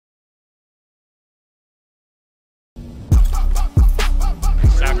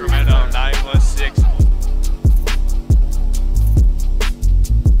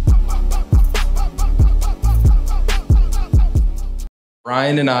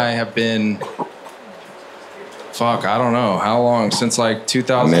Ryan and I have been, I don't know how long, since like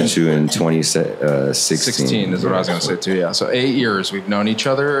 2000. I met you in 2016 is what I was going to say too. Yeah, so 8 years we've known each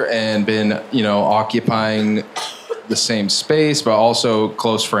other and been, occupying the same space, but also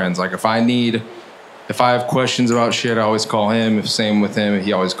close friends. Like if I have questions about shit, I always call him. Same with him,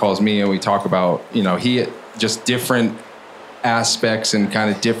 he always calls me, and we talk about, he just different aspects and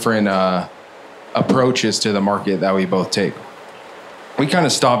kind of different approaches to the market that we both take. We kind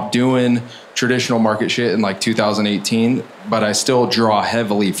of stopped doing traditional market shit in like 2018, but I still draw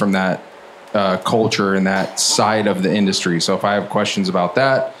heavily from that culture and that side of the industry. So if I have questions about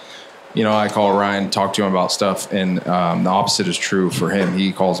that, I call Ryan, talk to him about stuff, and the opposite is true for him.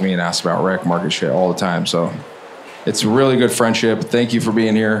 He calls me and asks about rec market shit all the time. So it's a really good friendship. Thank you for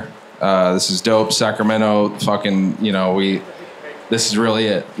being here. This is dope. Sacramento, this is really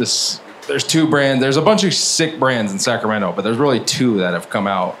it. There's 2 brands. There's a bunch of sick brands in Sacramento, but there's really 2 that have come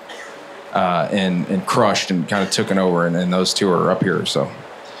out and crushed and kind of taken over, and those 2 are up here. So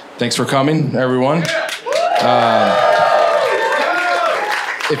thanks for coming, everyone.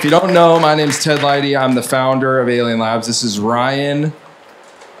 If you don't know, my name's Ted Lidie. I'm the founder of Alien Labs. This is Ryan,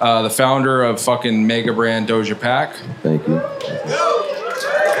 the founder of fucking mega brand Doja Pak. Thank you.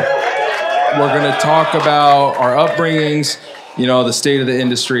 We're going to talk about our upbringings, the state of the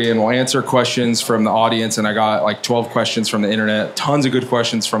industry, and we'll answer questions from the audience. And I got like 12 questions from the internet, tons of good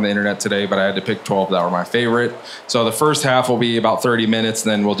questions from the internet today, but I had to pick 12 that were my favorite. So the first half will be about 30 minutes,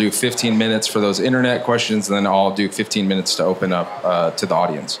 then we'll do 15 minutes for those internet questions, and then I'll do 15 minutes to open up to the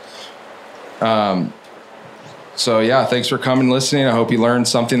audience. So yeah, thanks for coming and listening. I hope you learned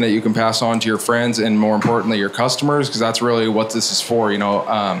something that you can pass on to your friends and, more importantly, your customers, because that's really what this is for.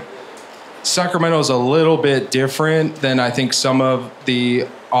 Sacramento is a little bit different than I think some of the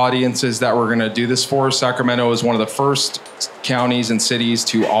audiences that we're going to do this for. Sacramento is one of the first counties and cities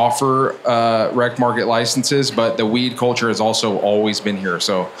to offer rec market licenses, but the weed culture has also always been here.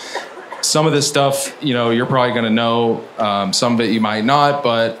 So some of this stuff, you're probably going to know. Some of it you might not,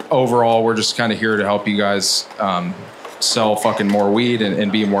 but overall, we're just kind of here to help you guys sell fucking more weed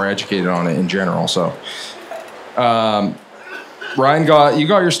and be more educated on it in general. So, Ryan, you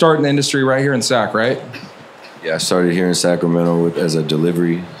got your start in the industry right here in Sac, right? Yeah, I started here in Sacramento as a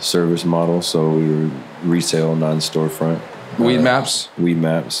delivery service model, so we were retail, non-storefront. Weed maps? Weed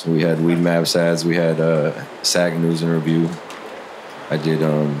maps. We had weed maps ads. We had Sac News and Review. I did,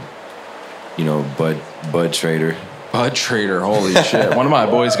 Bud Trader. Bud Trader, holy shit! One of my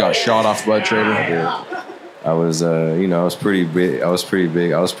boys got shot off Bud Trader. I was, I was pretty big. I was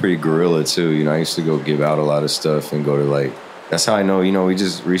pretty guerrilla too. I used to go give out a lot of stuff and go to That's how I know. We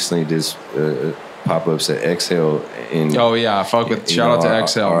just recently did pop-ups at Exhale. Oh yeah, shout out to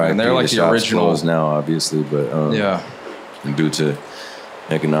Exhale, and they're like the originals now, obviously, but yeah, due to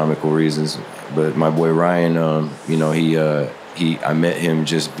economical reasons. But my boy Ryan, I met him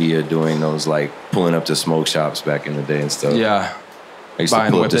just via doing those pulling up to smoke shops back in the day and stuff. Yeah, I used to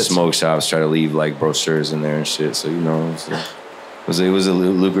pull up to smoke shops, try to leave brochures in there and shit. So it was a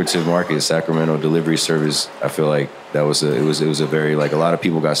lucrative market. Sacramento delivery service. I feel like it was a very a lot of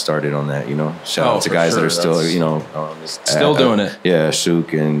people got started on that. Shout out to guys that are still still doing it. Yeah,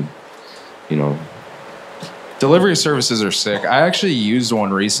 Shook and delivery services are sick. I actually used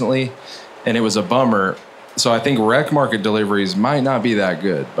one recently, and it was a bummer. So I think rec market deliveries might not be that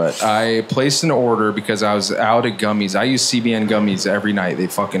good, but I placed an order because I was out of gummies. I use CBN gummies every night. They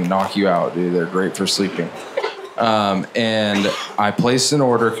fucking knock you out, dude. They're great for sleeping. And I placed an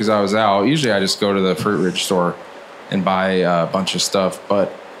order because I was out. Usually I just go to the Fruit Ridge store and buy a bunch of stuff.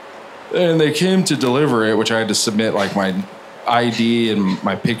 And they came to deliver it, which I had to submit my ID and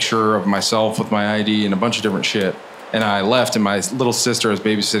my picture of myself with my ID and a bunch of different shit. And I left, and my little sister was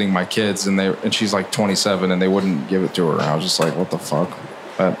babysitting my kids, and she's 27, and they wouldn't give it to her. And I was just like, what the fuck?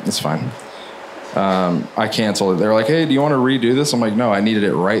 But it's fine. I canceled it. They were like, hey, do you want to redo this? I'm like, no, I needed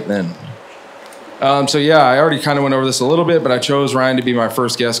it right then. So yeah, I already kind of went over this a little bit, but I chose Ryan to be my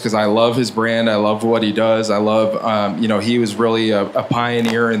first guest because I love his brand. I love what he does. I love, he was really a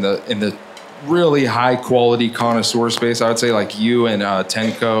pioneer in the really high quality connoisseur space. I would say you and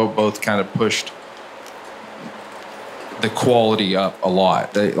Tenco both kind of pushed the quality up a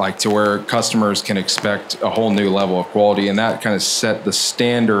lot, to where customers can expect a whole new level of quality, and that kind of set the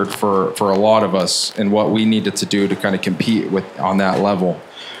standard for a lot of us and what we needed to do to kind of compete on that level.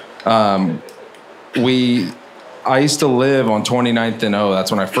 I used to live on 29th and O. That's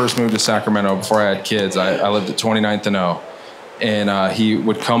when I first moved to Sacramento before I had kids. I lived at 29th and O. And he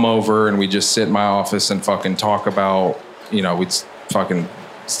would come over and we'd just sit in my office and fucking talk about, we'd fucking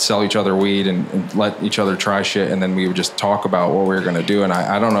sell each other weed and let each other try shit, and then we would just talk about what we were gonna do. And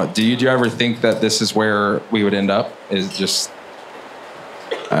I don't know. Did you ever think that this is where we would end up? Is just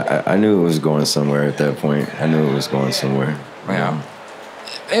I knew it was going somewhere at that point. I knew it was going somewhere. Yeah.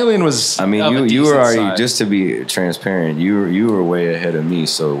 Alien was. I mean, you were already size. Just to be transparent. You were way ahead of me.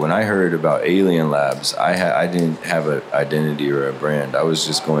 So when I heard about Alien Labs, I didn't have an identity or a brand. I was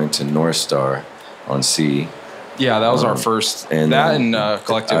just going to North Star on C. Yeah, that was our first. And that and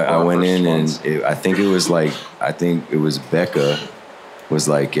Collective. I went in and I think it was Becca was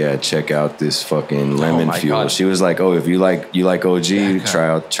like, yeah, check out this fucking lemon fuel. God. She was like, oh, if you like OG,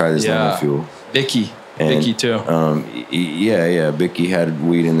 Becca. try this lemon fuel. Bicky too. Bicky had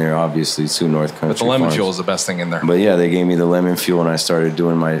weed in there, obviously, too. North Country. But the lemon Farms. fuel is the best thing in there. But yeah, they gave me the lemon fuel, and I started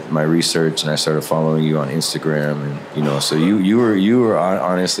doing my research, and I started following you on Instagram, and so you were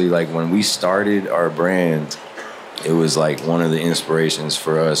honestly like when we started our brand, it was like one of the inspirations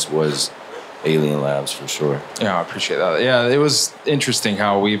for us was Alien Labs for sure. Yeah, I appreciate that. Yeah, it was interesting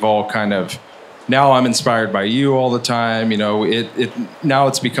how we've all kind of. Now I'm inspired by you all the time. Now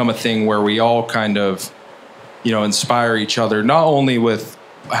it's become a thing where we all kind of, inspire each other, not only with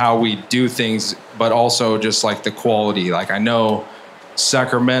how we do things, but also just like the quality. Like I know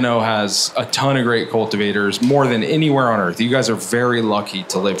Sacramento has a ton of great cultivators, more than anywhere on earth. You guys are very lucky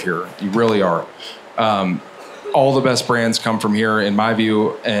to live here. You really are. All the best brands come from here, in my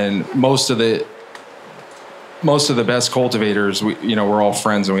view, and most of the best cultivators, we're all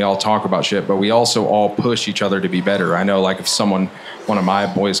friends and we all talk about shit, but we also all push each other to be better. I know, like, if one of my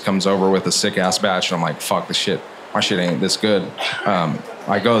boys comes over with a sick ass batch and I'm like, fuck this shit, my shit ain't this good.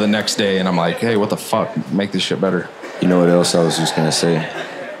 I go the next day and I'm like, hey, what the fuck, make this shit better. You know what else I was just gonna say?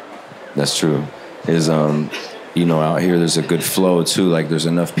 That's true. Is out here there's a good flow too. Like there's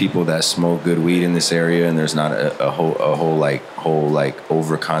enough people that smoke good weed in this area, and there's not a whole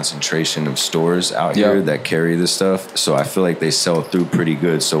over concentration of stores out here that carry this stuff. So I feel like they sell through pretty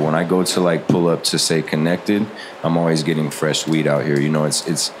good. So when I go to pull up to say Connected, I'm always getting fresh weed out here.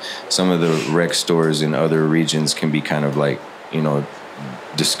 It's some of the rec stores in other regions can be kind of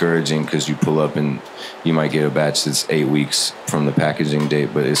discouraging because you pull up and you might get a batch that's 8 weeks from the packaging date,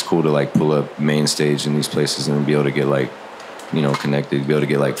 but it's cool to pull up main stage in these places and be able to get Connected, be able to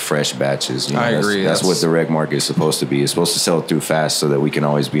get fresh batches. I agree. That's what the rec market is supposed to be. It's supposed to sell through fast so that we can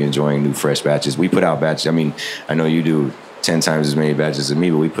always be enjoying new fresh batches. We put out batches. I mean, I know you do 10 times as many batches as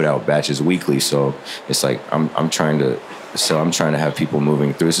me, but we put out batches weekly. So it's like I'm trying to have people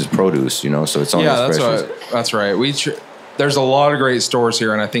moving through. This is produce, so it's always fresh. That's right. There's a lot of great stores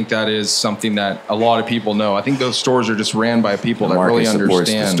here, and I think that is something that a lot of people know. I think those stores are just ran by people that really understand. The market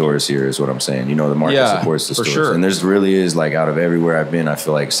supports the stores here is what I'm saying. The market supports the stores. Sure. And there's really is, out of everywhere I've been, I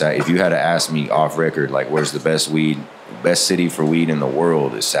feel like if you had to ask me off record, where's the best city for weed in the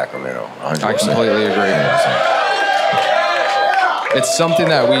world is Sacramento. 100%. I completely agree. It's something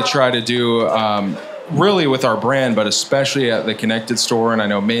that we try to do really with our brand, but especially at the Connected store, and I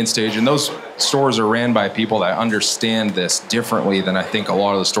know Main Stage, and those stores are ran by people that understand this differently than I think a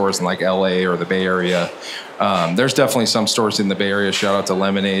lot of the stores in LA or the Bay Area. There's definitely some stores in the Bay Area, shout out to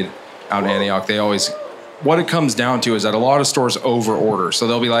Lemonade out in Antioch. What it comes down to is that a lot of stores over order. So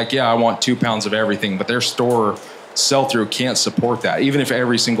they'll be like, yeah, I want 2 pounds of everything, but their store sell-through can't support that. Even if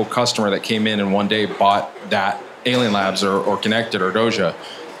every single customer that came in one day bought that Alien Labs or Connected or Doja,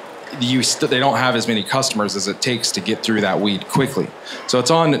 they don't have as many customers as it takes to get through that weed quickly. So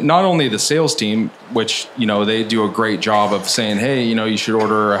it's on not only the sales team, which, they do a great job of saying, hey, you should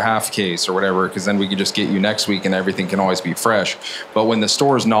order a half case or whatever, because then we can just get you next week and everything can always be fresh. But when the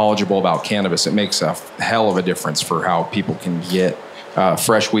store is knowledgeable about cannabis, it makes a hell of a difference for how people can get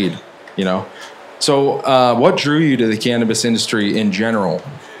fresh weed, So what drew you to the cannabis industry in general?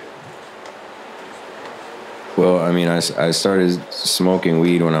 Well, I mean, I started smoking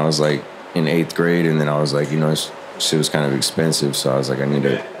weed when I was in 8th grade, and then I was shit was kind of expensive, so I was I need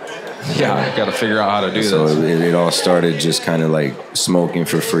to. I got to figure out how to do this. So it all started just kind of smoking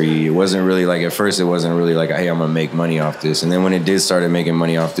for free. It wasn't really at first it wasn't really hey, I'm gonna make money off this. And then when it did started making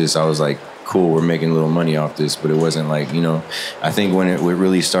money off this, I was like, cool, we're making a little money off this. But it wasn't I think when it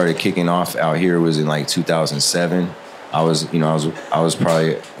really started kicking off out here was in 2007. I was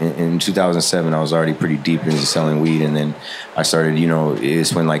probably in 2007. I was already pretty deep into selling weed, and then I started.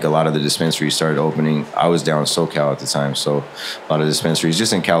 It's when a lot of the dispensaries started opening. I was down in SoCal at the time, so a lot of dispensaries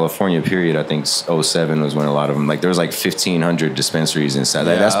just in California. Period. I think 2007 was when a lot of them 1,500 dispensaries in Sac.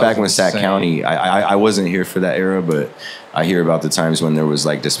 That's back when Sac County. I wasn't here for that era, but I hear about the times when there was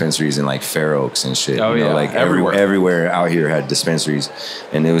dispensaries in Fair Oaks and shit. Oh, everywhere out here had dispensaries,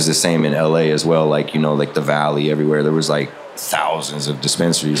 and it was the same in LA as well. The Valley, everywhere there was thousands of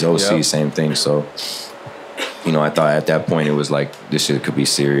dispensaries. OC, same thing. So, you know, I thought at that point it was like, this shit could be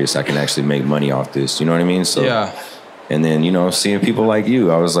serious. I can actually make money off this. You know what I mean? So, and then, you know, seeing people like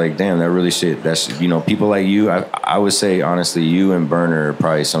you, I was like, damn, that really shit. That's, you know, people like you. I would say, honestly, you and Burner are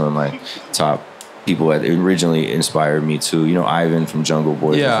probably some of my top people that originally inspired me too. You know, Ivan from Jungle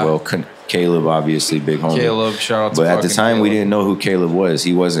Boys as well. Caleb, obviously, big homie. Caleb, shout out to But at the time, Caleb. we didn't know who Caleb was.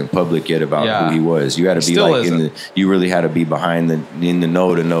 He wasn't public yet about who he was. You had to be like you really had to be behind in the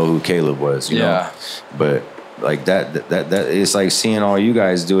know to know who Caleb was. You know? But like that it's like seeing all you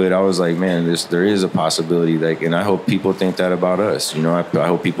guys do it. I was like, man, there is a possibility. Like, and I hope people think that about us. You know, I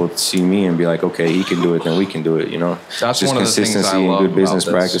hope people see me and be like, okay, he can do it, then we can do it. You know, that's just one of the consistency things I love and good business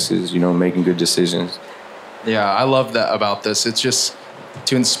about this. practices. You know, making good decisions. Yeah, I love that about this. It's just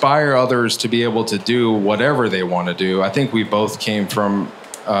to inspire others to be able to do whatever they want to do. I think we both came from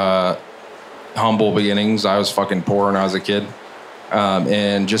humble beginnings. I was fucking poor when I was a kid.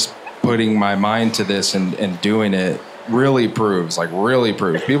 And just putting my mind to this and doing it really proves.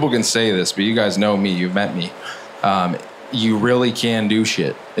 People can say this, but you guys know me. You've met me. You really can do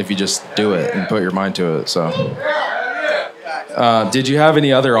shit if you just do it and put your mind to it. So, did you have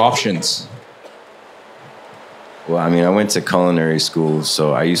any other options? Well, I mean, I went to culinary school,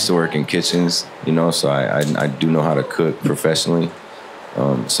 so I used to work in kitchens, you know, so I do know how to cook professionally.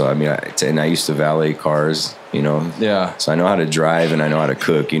 So, I mean, I used to valet cars, you know. Yeah. So I know how to drive and I know how to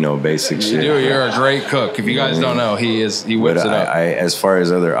cook, you know, basic shit. You do. You're a great cook. If you guys don't know, he whips it up. As far as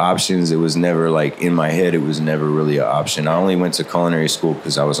other options, it was never like in my head, it was never really an option. I only went to culinary school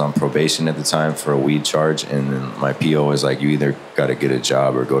because I was on probation at the time for a weed charge. And then my PO was like, you either got to get a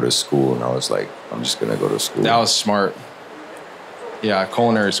job or go to school. And I was like, I'm just going to go to school. That was smart. Yeah,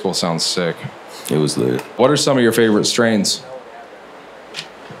 culinary school sounds sick. It was lit. What are some of your favorite strains?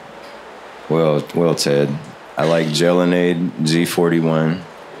 Well, Ted, I like Gelinade, G41.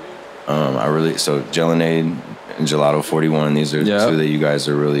 Gelinade and Gelato 41. These are two that you guys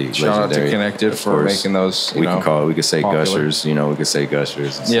are really legendary. Shout out to Connected for making those. We could say popular. Gushers. You know, we could say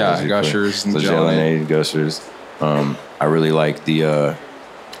Gushers. Yeah, Gushers and Gelinade, Gushers. I really like the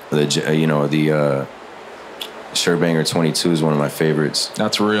Sherbanger 22 is one of my favorites.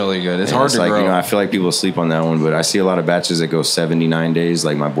 That's really good. It's hard to grow. You know, I feel like people sleep on that one, but I see a lot of batches that go 79 days.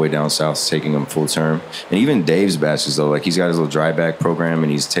 Like my boy down south is taking them full term, and even Dave's batches though. Like he's got his little dry back program, and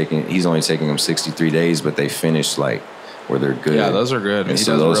he's only taking them 63 days, but they finish like where they're good. Yeah, those are good. And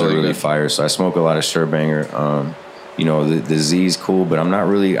so those are really fire. So I smoke a lot of Sherbanger. You know, the Z's cool, but I'm not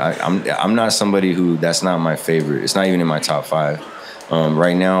really. I'm not somebody who that's not my favorite. It's not even in my top 5.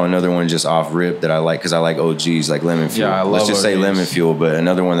 Right now, another one just off rip that I like because I like OGs like Lemon Fuel. Yeah, I love Let's just say OGs. Lemon Fuel, but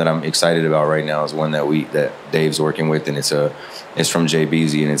another one that I'm excited about right now is one that Dave's working with, and it's from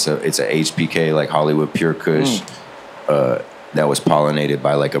JBZ, and it's a HPK like Hollywood Pure Kush that was pollinated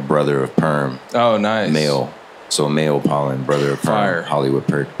by like a brother of Perm. Oh, nice. Male. So male pollen, brother of Perm, Fire. Hollywood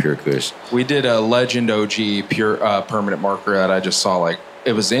Pure Kush. We did a Legend OG pure permanent marker that I just saw. Like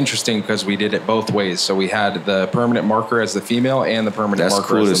it was interesting because we did it both ways. So we had the permanent marker as the female and the permanent marker as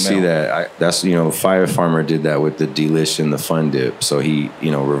the male. That's cool to see that. That's, you know, Fire Farmer did that with the Delish and the Fun Dip. So he,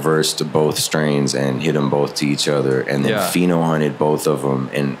 you know, reversed both strains and hit them both to each other, and then pheno hunted both of them.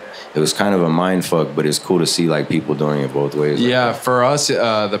 And it was kind of a mind fuck, but it's cool to see like people doing it both ways. Yeah, like for us,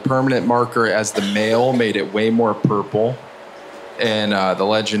 the permanent marker as the male made it way more purple, and the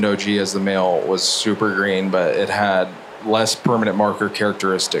Legend OG as the male was super green, but it had less permanent marker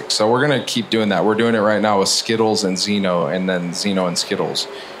characteristics. So we're gonna keep doing that. We're doing it right now with Skittles and Xeno, and then Xeno and Skittles.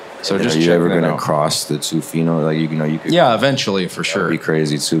 So just are you ever gonna cross the two pheno? Like you could. Yeah, eventually for sure. That'd be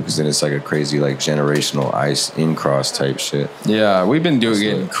crazy too, because then it's like a crazy like generational ice in cross type shit. Yeah, we've been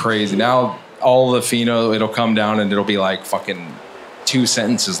getting crazy now. All the pheno, it'll come down and it'll be like fucking 2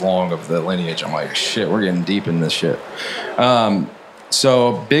 sentences long of the lineage. I'm like, shit, we're getting deep in this shit.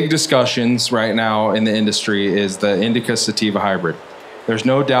 So big discussions right now in the industry is the Indica Sativa hybrid. There's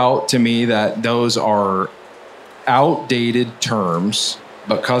no doubt to me that those are outdated terms,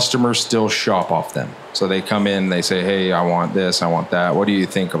 but customers still shop off them. So they come in, they say, hey, I want this, I want that. What do you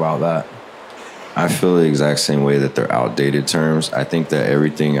think about that? I feel the exact same way that they're outdated terms. I think that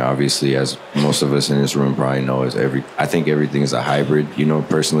everything, obviously, as most of us in this room probably know, I think everything is a hybrid, you know,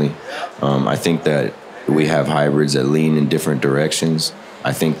 personally. I think that we have hybrids that lean in different directions.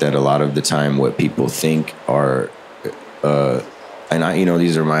 I think that a lot of the time what people think are, and I, you know,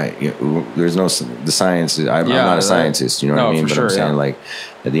 these are my, you know, there's no, the science, I'm not a scientist, you know what I mean? But I'm saying like,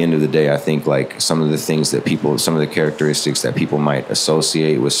 at the end of the day, I think like some of the things that people, some of the characteristics that people might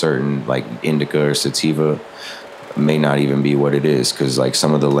associate with certain like indica or sativa may not even be what it is, because like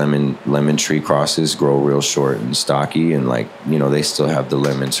some of the lemon tree crosses grow real short and stocky, and like, you know, they still have the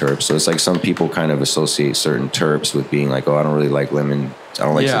lemon terps. So it's like some people kind of associate certain terps with being like, oh, I don't really like lemon, I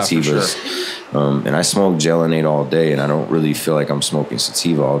don't like sativas. And I smoke gelinate all day, and I don't really feel like I'm smoking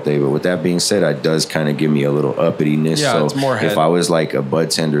sativa all day. But with that being said, it does kind of give me a little uppityness. Yeah, so it's more head. If I was like a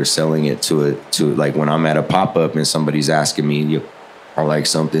bud tender selling it to like when I'm at a pop up and somebody's asking me, or like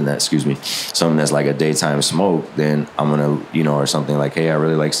something that's like a daytime smoke, then I'm gonna, you know, or something like, hey, I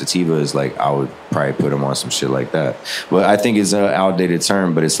really like sativas, like I would probably put them on some shit like that. But I think it's an outdated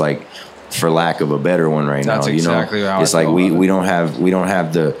term, but it's like, for lack of a better one right now, you know, it's like we don't have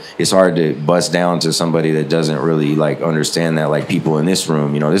the, it's hard to bust down to somebody that doesn't really like understand that, like people in this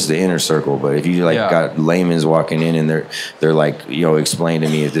room, you know, this is the inner circle. But if you like got layman's walking in and they're like, you know, explain to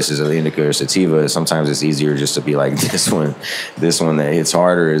me if this is an indica or sativa, sometimes it's easier just to be like, this one that hits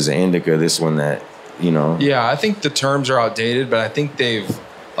harder is an indica, this one that, you know. Yeah, I think the terms are outdated, but I think they've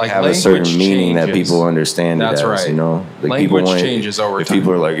like have a certain meaning that people understand. That's right. You know, like language changes over time. If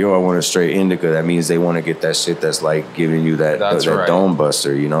people are like, yo, I want a straight indica, that means they want to get that shit that's like giving you that dome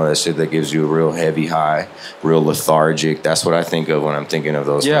buster. You know, that shit that gives you a real heavy high, real lethargic. That's what I think of when I'm thinking of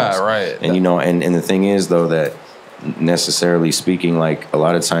those things. Yeah, right. And you know, and the thing is though that, necessarily speaking, like a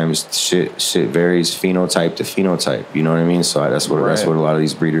lot of times shit varies phenotype to phenotype. You know what I mean? So that's what a lot of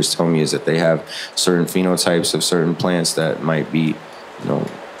these breeders tell me, is that they have certain phenotypes of certain plants that might be, you know,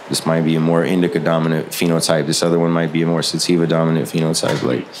 this might be a more indica dominant phenotype. This other one might be a more sativa dominant phenotype.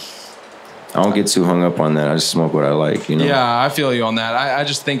 Like, I don't get too hung up on that. I just smoke what I like, you know? Yeah, I feel you on that. I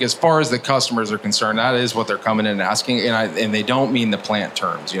just think as far as the customers are concerned, that is what they're coming in and asking. And they don't mean the plant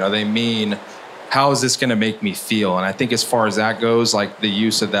terms, you know, they mean, how is this going to make me feel? And I think as far as that goes, like the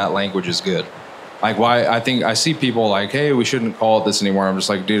use of that language is good. Like why I think I see people like, hey, we shouldn't call it this anymore. I'm just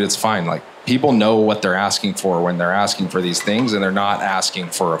like, dude, it's fine. Like people know what they're asking for when they're asking for these things, and they're not asking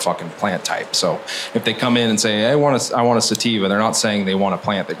for a fucking plant type. So if they come in and say, hey, I want a sativa, they're not saying they want a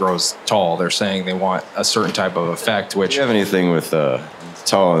plant that grows tall. They're saying they want a certain type of effect, which... Do you have anything with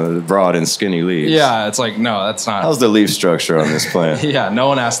tall, broad, and skinny leaves? Yeah, it's like, no, that's not... How's the leaf structure on this plant? Yeah, no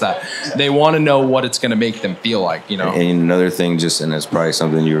one asked that. They want to know what it's going to make them feel like, you know? And another thing, and that's probably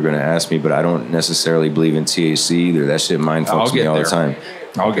something you were going to ask me, but I don't necessarily believe in THC either. That shit mind fucks me all the time.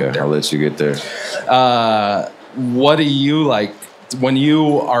 I'll get there. I'll let you get there. What do you like when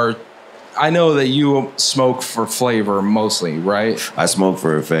you are... I know that you smoke for flavor mostly, right? I smoke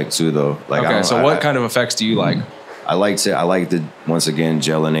for effect too, though. Like, okay, so what kind of effects do you like? I like the, once again,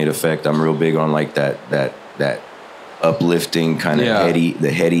 gelinate effect. I'm real big on like that uplifting kind of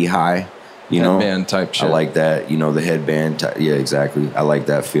heady high, you know, headband type shit. I like that, you know, the headband type. Yeah, exactly. I like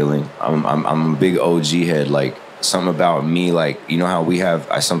that feeling. I'm a big OG head. Like something about me, like, you know how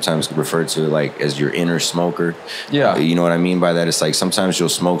I sometimes refer to it like as your inner smoker. Yeah. You know what I mean by that? It's like sometimes you'll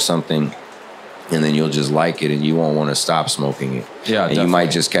smoke something and then you'll just like it and you won't want to stop smoking it. Yeah, and definitely. You might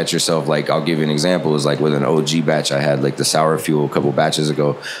just catch yourself, like, I'll give you an example, is like with an OG batch I had, like the sour fuel a couple batches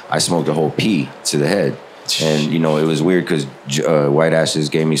ago, I smoked a whole pea to the head. And, you know, it was weird because White Ashes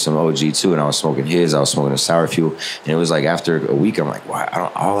gave me some OG too, and I was smoking his. I was smoking a sour fuel, and it was like after a week, I'm like, "Why?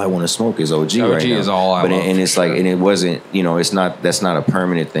 All I want to smoke is OG right now." OG is all I love. And it's like, and it wasn't, you know, that's not a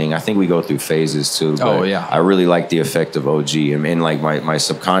permanent thing. I think we go through phases too. But oh yeah. I really like the effect of OG, and like my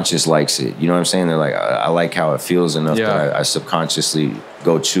subconscious likes it. You know what I'm saying? They're like, I like how it feels enough that I subconsciously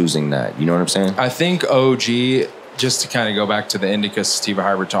go choosing that. You know what I'm saying? I think OG, just to kind of go back to the indica sativa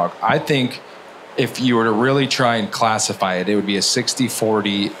hybrid talk, I think if you were to really try and classify it, it would be a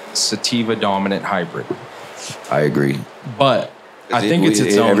 60-40 sativa dominant hybrid. I agree. But I think it's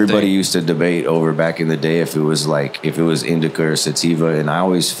its own everybody thing. used to debate over back in the day if it was indica or sativa, and I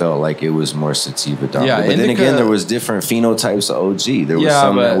always felt like it was more sativa dominant. Yeah, but indica, then again, there was different phenotypes of OG. There was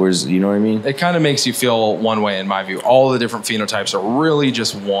some that was, you know what I mean? It kind of makes you feel one way in my view. All the different phenotypes are really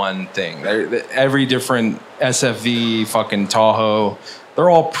just one thing. Every different SFV, fucking Tahoe, they're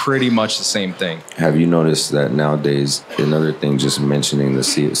all pretty much the same thing. Have you noticed that nowadays, another thing, just mentioning the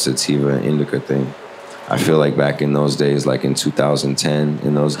sativa and indica thing, I feel like back in those days, like in 2010,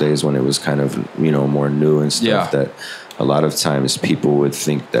 in those days when it was kind of, you know, more new and stuff, that a lot of times people would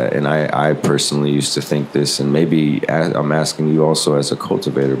think that, and I personally used to think this, and maybe I'm asking you also as a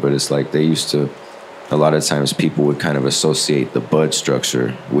cultivator, but it's like they used to, a lot of times people would kind of associate the bud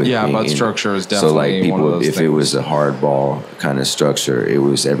structure with bud structure is definitely so like people, one of those if things. it was a hardball kind of structure, it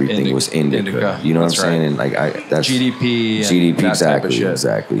was everything was indica. You know what I'm saying? And like that's GDP, that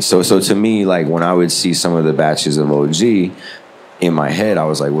exactly. So to me, like when I would see some of the batches of OG, in my head, I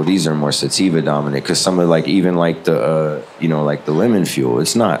was like, well, these are more sativa dominant, because some of like even like the you know, like the lemon fuel,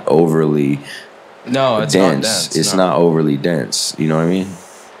 it's not overly No, it's dense. not dense. It's not overly dense. You know what I mean?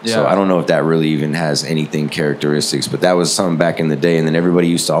 Yeah. So I don't know if that really even has anything characteristics, but that was something back in the day. And then everybody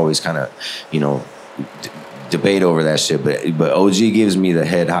used to always kind of, you know, debate over that shit, but OG gives me the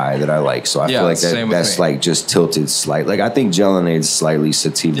head high that I like, so I feel like that's like just tilted slight. Like I think Gelanade's slightly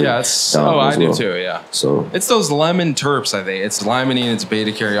sativa. Yeah, I do too. Yeah, so it's those lemon terps. I think it's limonene, it's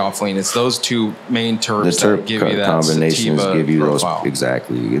beta caryophylline. It's those two main terps. The terp that give you that combinations give you profile. Those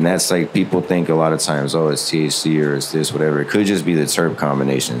exactly, and that's like people think a lot of times, oh, it's THC or it's this, whatever. It could just be the terp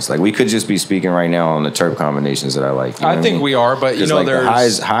combinations. Like we could just be speaking right now on the terp combinations that I like. You know I think we are, but you know, like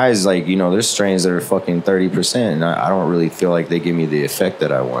there's the highs, like you know, there's strains that are fucking 30%. And I don't really feel like they give me the effect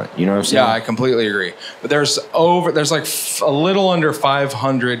that I want. You know what I'm saying? Yeah, I completely agree. But there's like a little under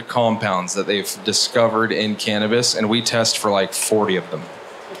 500 compounds that they've discovered in cannabis, and we test for like 40 of them.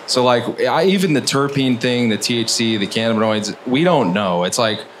 So like even the terpene thing, the THC, the cannabinoids, we don't know. It's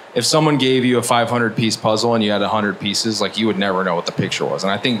like if someone gave you a 500 piece puzzle and you had 100 pieces, like you would never know what the picture was.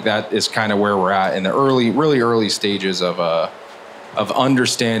 And I think that is kind of where we're at in the really early stages of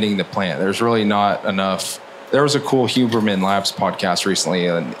understanding the plant. There's really not enough. There was a cool Huberman Labs podcast recently,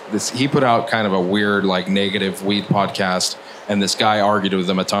 and he put out kind of a weird, like, negative weed podcast, and this guy argued with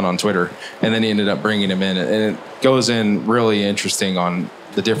him a ton on Twitter, and then he ended up bringing him in, and it goes in really interesting on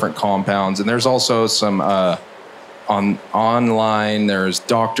the different compounds. And there's also some online. There's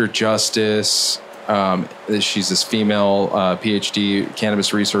Dr. Justice. She's this female PhD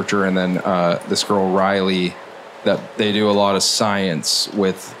cannabis researcher, and then this girl Riley, that they do a lot of science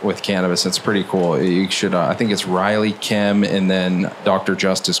with cannabis. It's pretty cool. You should, I think it's Riley Kim and then Dr.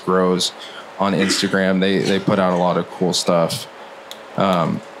 Justice Grows on Instagram. They put out a lot of cool stuff.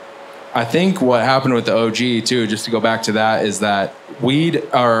 I think what happened with the OG too, just to go back to that, is that weed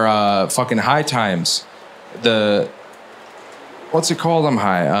are fucking high times. What's it called? I'm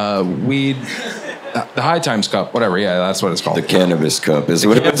high. Weed. The High Times Cup, whatever. Yeah, that's what it's called. The Cannabis Cup is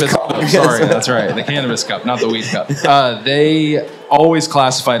what it's called. Sorry, that's right. The Cannabis Cup, not the Weed Cup. They always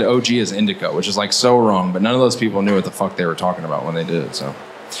classified OG as indica, which is like so wrong, but none of those people knew what the fuck they were talking about when they did it. So,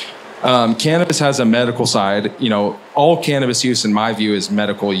 cannabis has a medical side. You know, all cannabis use, in my view, is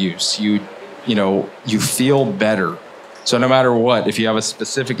medical use. You feel better. So no matter what, if you have a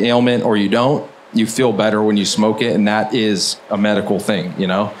specific ailment or you don't, you feel better when you smoke it, and that is a medical thing, you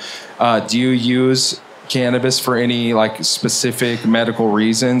know? Do you use cannabis for any like specific medical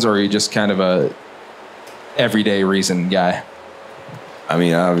reasons, or are you just kind of a everyday reason guy? I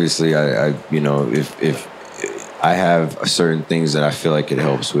mean, obviously, I you know, if I have certain things that I feel like it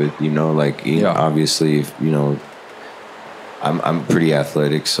helps with, you know, like, you know, obviously, if, you know, I'm pretty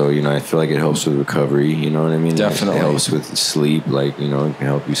athletic, so, you know, I feel like it helps with recovery, you know what I mean? Definitely. It helps with sleep, like, you know, it can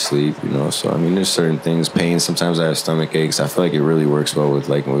help you sleep, you know? So, I mean, there's certain things, pain, sometimes I have stomach aches. I feel like it really works well with,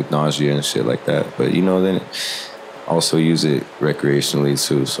 like, with nausea and shit like that. But, you know, then also use it recreationally,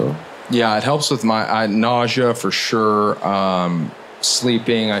 too, so. Yeah, it helps with my nausea for sure.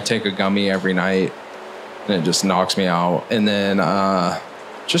 Sleeping, I take a gummy every night, and it just knocks me out. And then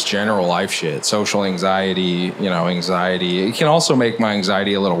just general life shit, social anxiety, you know, anxiety. It can also make my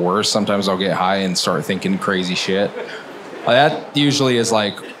anxiety a little worse. Sometimes I'll get high and start thinking crazy shit. That usually is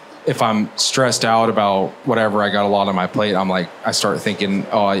like, if I'm stressed out about whatever, I got a lot on my plate, I'm like, I start thinking,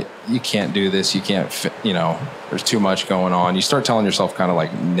 oh, you can't do this. You can't, you know, there's too much going on. You start telling yourself kind of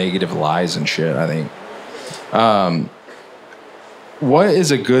like negative lies and shit, I think. What is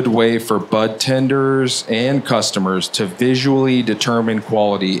a good way for bud tenders and customers to visually determine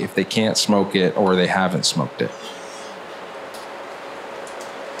quality if they can't smoke it or they haven't smoked it?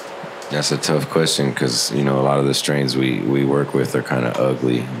 That's a tough question because, you know, a lot of the strains we work with are kind of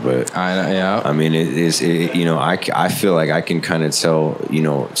ugly. But I mean, you know, I feel like I can kind of tell, you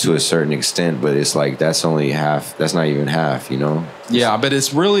know, to a certain extent, but it's like that's only half. That's not even half, you know. Yeah, but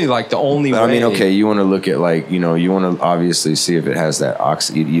it's really like the only way. I mean, okay, you want to look at like, you know, you want to obviously see if it has that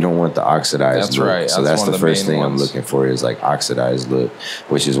you don't want the oxidized look. Right. So that's the first thing I'm looking for is like oxidized look,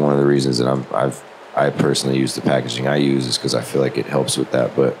 which is one of the reasons that I personally use the packaging I use is because I feel like it helps with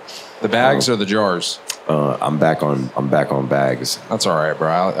that. But the bags or the jars? I'm back on bags. That's all right,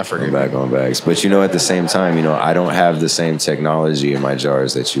 bro. I forget. I'm back on bags. But, you know, at the same time, you know, I don't have the same technology in my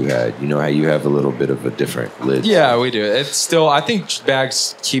jars that you had. You know how you have a little bit of a different lid? Yeah, we do. It's still, I think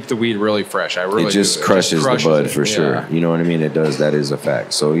bags keep the weed really fresh. It just crushes the bud for sure. You know what I mean? It does. That is a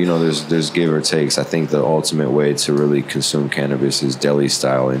fact. So, you know, there's give or takes. I think the ultimate way to really consume cannabis is deli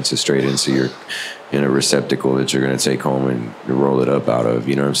style straight into your in a receptacle that you're going to take home and roll it up out of,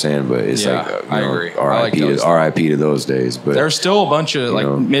 you know what I'm saying? but it's like, I agree. RIP to those days. But there's still a bunch of like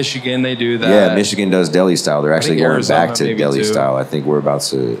Michigan, they do that. Yeah, Michigan does deli style. They're actually going back to deli too. style. I think we're about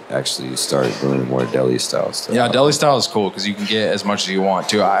to actually start doing more deli style stuff. Yeah, deli style is cool because you can get as much as you want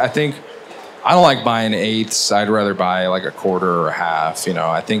to. I think I don't like buying eighths. I'd rather buy like a quarter or a half.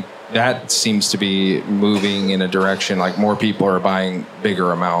 I think that seems to be moving in a direction like more people are buying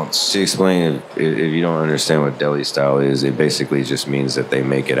bigger amounts. To explain, if you don't understand what deli style is, it basically just means that they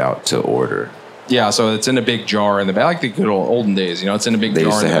make it out to order. Yeah, so it's in a big jar in the back, like the good olden days. It's in a big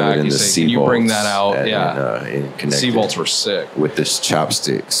jar in the back. You say, can you bring that out? Sea-Bolts were sick. With the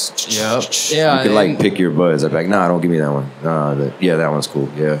chopsticks. Yep. Yeah. You can like pick your buds. I'm like, nah, don't give me that one. That one's cool.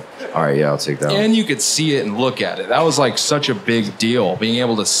 Yeah. All right, I'll take that one. And you could see it and look at it. That was like such a big deal, being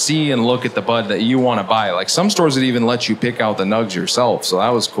able to see and look at the bud that you want to buy. Like some stores would even let you pick out the nugs yourself. So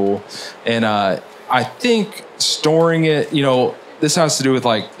that was cool. And I think storing it, this has to do with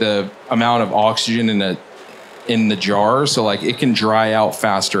like the amount of oxygen in the jar. So like it can dry out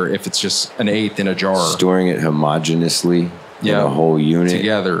faster if it's just an eighth in a jar. Storing it homogeneously in a whole unit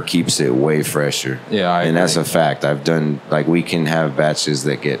together keeps it way fresher. Yeah, I agree. That's a fact. I've done like we can have batches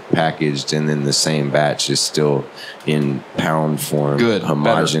that get packaged and then the same batch is still in pound form,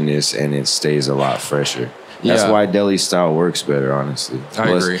 homogeneous, and it stays a lot fresher. That's why deli style works better, honestly. I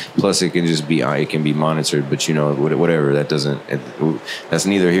agree. Plus, it can just be monitored, but whatever. That's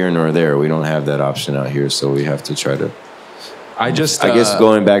neither here nor there. We don't have that option out here, so we have to try to. I guess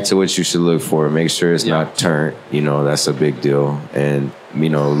going back to what you should look for, make sure it's not turnt. That's a big deal, and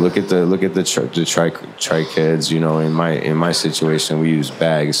look at the tricheads. In my situation, we use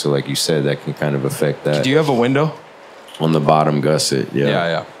bags, so like you said, that can kind of affect that. Do you have a window? On the bottom gusset,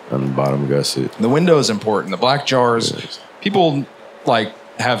 yeah. On the bottom gusset. The window is important. The black jars, people like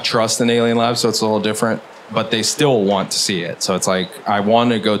have trust in Alien Labs, so it's a little different, but they still want to see it. So it's like, I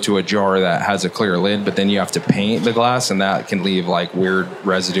want to go to a jar that has a clear lid, but then you have to paint the glass, and that can leave like weird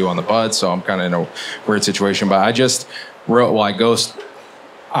residue on the bud. So I'm kind of in a weird situation. But I just wrote,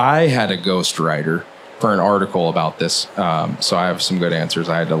 I had a ghostwriter for an article about this. So I have some good answers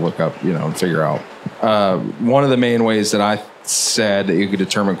I had to look up, and figure out. One of the main ways that I said that you could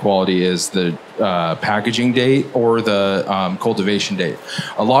determine quality is the packaging date or the cultivation date.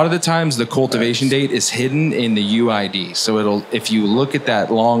 A lot of the times the cultivation date is hidden in the UID. So if you look at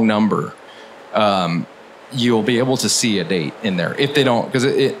that long number, you'll be able to see a date in there. If they don't, because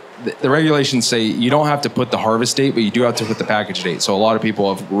the regulations say you don't have to put the harvest date, but you do have to put the package date. So a lot of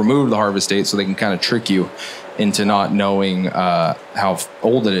people have removed the harvest date so they can kind of trick you into not knowing how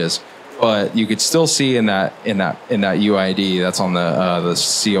old it is. But you could still see in that UID that's on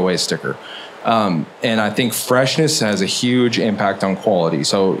the COA sticker. And I think freshness has a huge impact on quality.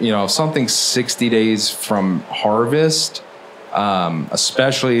 So, if something's 60 days from harvest,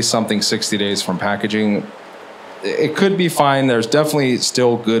 especially something 60 days from packaging, it could be fine. There's definitely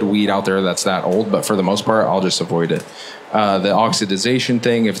still good weed out there that's that old, but for the most part, I'll just avoid it. The oxidization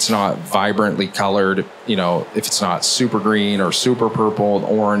thing, if it's not vibrantly colored, if it's not super green or super purple,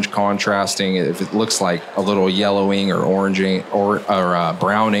 orange contrasting, if it looks like a little yellowing or oranging or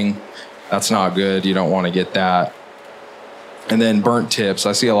browning, that's not good. You don't want to get that. And then burnt tips.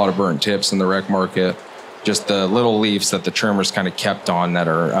 I see a lot of burnt tips in the rec market. Just the little leaves that the trimmers kind of kept on that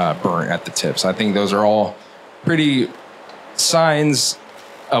are burnt at the tips. I think those are all pretty signs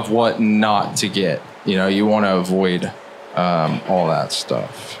of what not to get. You want to avoid all that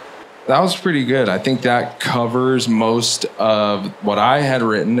stuff. That was pretty good. I think that covers most of what I had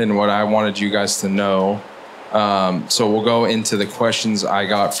written and what I wanted you guys to know. So we'll go into the questions I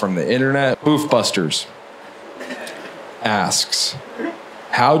got from the internet. Boof Busters asks,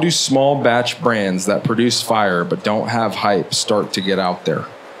 how do small batch brands that produce fire but don't have hype start to get out there?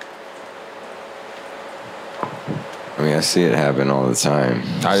 I mean, I see it happen all the time.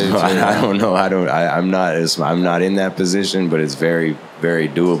 I do too. I don't know. I'm not in that position, but it's very, very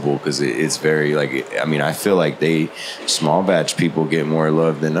doable because it's very I feel like small batch people get more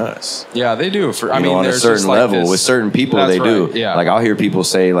love than us. Yeah, they do. On a certain level, with certain people, they do. Yeah. Like I'll hear people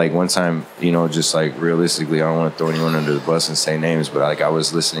say, like one time, just like realistically, I don't want to throw anyone under the bus and say names, but like I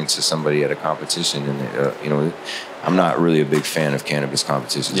was listening to somebody at a competition, and I'm not really a big fan of cannabis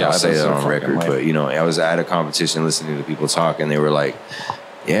competitions. Yeah, I'll say that on record. But I was at a competition listening to people talk, and they were like,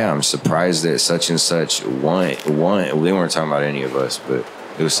 "Yeah, I'm surprised that such and such won." They weren't talking about any of us, but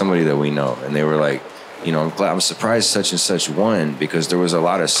it was somebody that we know, and they were like, I'm surprised such and such won because there was a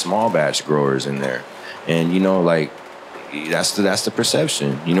lot of small batch growers in there, and that's the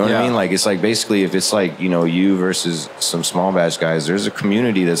perception. You know what I mean? Like it's like basically if it's like you versus some small batch guys, there's a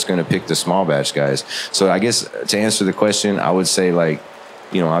community that's going to pick the small batch guys. So I guess to answer the question, I would say like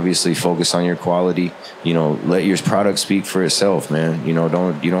you know, obviously focus on your quality. You know, let your product speak for itself, man. You know,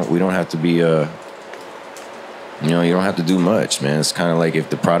 we don't have to be you know, you don't have to do much, man. It's kind of like if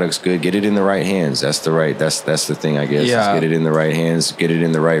the product's good, get it in the right hands. That's the thing, I guess. Yeah. Get it in the right hands, get it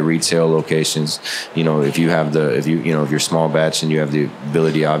in the right retail locations. You know, if you're small batch and you have the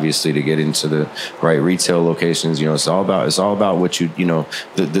ability, obviously, to get into the right retail locations, you know, it's all about what you know,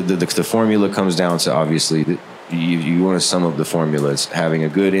 the formula comes down to, obviously, you want to sum up the formula. It's having a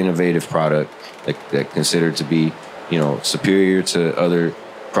good, innovative product that considered to be, you know, superior to other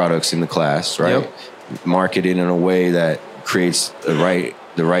products in the class, right? Yep. Marketed in a way that creates the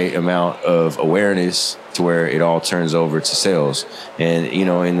right amount of awareness to where it all turns over to sales. And, you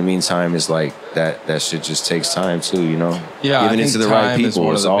know, in the meantime, it's like that shit just takes time too, you know? Yeah. Giving it to the right people.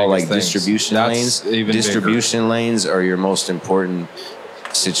 It's all like things. distribution lanes. Distribution lanes are your most important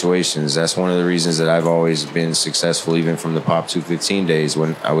situations. That's one of the reasons that I've always been successful, even from the Pop 215 days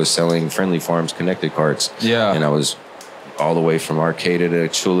when I was selling Friendly Farms connected carts. Yeah. And I was all the way from Arcata to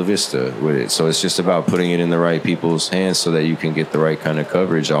Chula Vista with it. So it's just about putting it in the right people's hands so that you can get the right kind of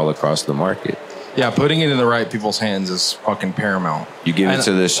coverage all across the market. Yeah, putting it in the right people's hands is fucking paramount. You give it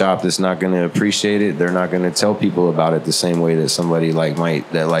to the shop that's not going to appreciate it. They're not going to tell people about it the same way that somebody like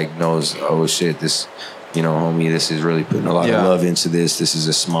knows, oh shit, this, you know, homie, this is really putting a lot of love into this. This is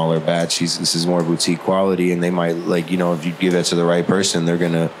a smaller batch. This is more boutique quality. And they might, like, you know, if you give that to the right person, they're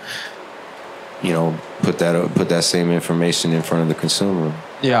going to, you know, put that same information in front of the consumer.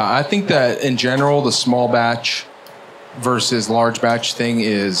 Yeah, I think that in general, the small batch versus large batch thing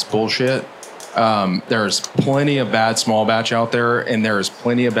is bullshit. There's plenty of bad small batch out there, and there's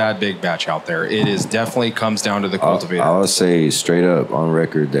plenty of bad big batch out there. It is definitely comes down to the cultivator. I'll say straight up on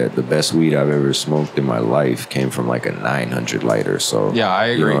record that the best weed I've ever smoked in my life came from like a 900 lighter. So yeah, I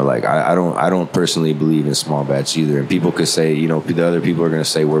agree. You know, like I don't personally believe in small batch either. And people could say, you know, the other people are going to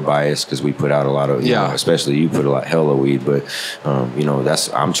say we're biased because we put out a lot of, you know, especially you put a lot hella weed, but you know,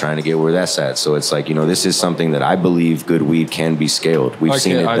 I'm trying to get where that's at. So it's like, you know, this is something that I believe good weed can be scaled. We've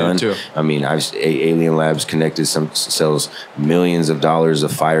seen it done. I mean, Alien Labs Connected sells millions of dollars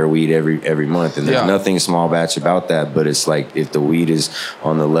of fire weed every month, and there's nothing small batch about that. But it's like if the weed is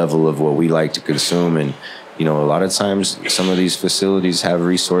on the level of what we like to consume, and you know, a lot of times some of these facilities have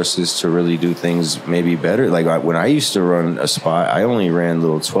resources to really do things maybe better. Like when I used to run a spot, I only ran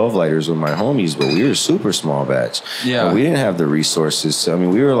little 12 lighters with my homies, but we were super small batch. Yeah, and we didn't have the resources. I mean,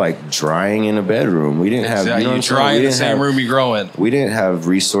 we were like drying in a bedroom. We didn't have you dry in the same room you grow in. We didn't have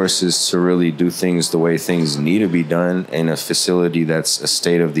resources to really do things the way things need to be done in a facility that's a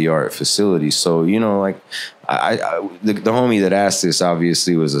state of the art facility. So you know, like. The homie that asked this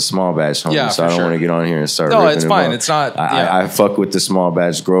obviously was a small batch homie, so I don't want to get on here and start. No, it's fine. It's not. I fuck with the small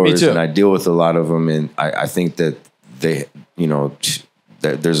batch growers, and I deal with a lot of them, and I think that they, you know,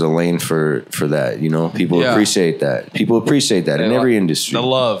 that there's a lane for that. You know, people appreciate that. People appreciate that in every industry. The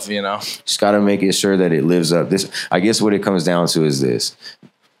love, you know, just got to make it sure that it lives up. This, I guess, what it comes down to is this.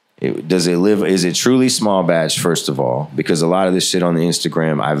 Is it truly small batch, first of all? Because a lot of this shit on the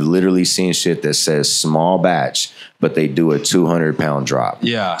Instagram, I've literally seen shit that says small batch, but they do a 200-pound drop.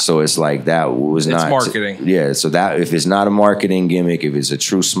 Yeah. So it's like that was not... It's marketing. Yeah, so that if it's not a marketing gimmick, if it's a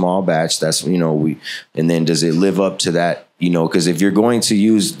true small batch, that's, you know, and then does it live up to that? You know, because if you're going to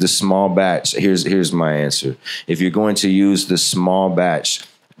use the small batch, here's my answer. If you're going to use the small batch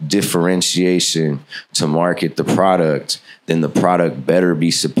differentiation to market the product, then the product better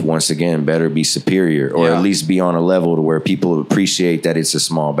be superior, or at least be on a level to where people appreciate that it's a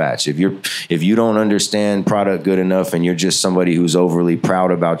small batch. If you don't understand product good enough and you're just somebody who's overly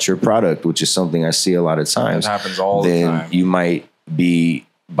proud about your product, which is something I see a lot of times, it happens all the time. Then you might be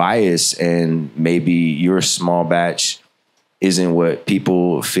biased, and maybe your small batch isn't what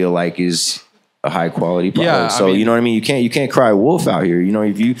people feel like is a high quality product. Yeah, so I mean, you know what I mean? You can't cry wolf out here. You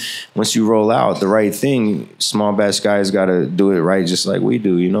know, once you roll out the right thing, small batch guys got to do it right, just like we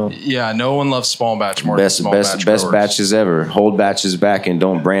do. You know? Yeah, no one loves small batch more than small batch. Best batches ever. Hold batches back and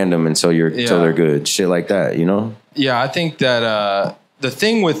don't brand them until they're good. Shit like that. You know? Yeah, I think that the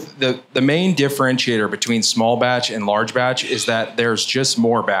thing with the main differentiator between small batch and large batch is that there's just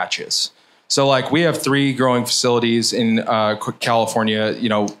more batches. So like we have 3 growing facilities in California, you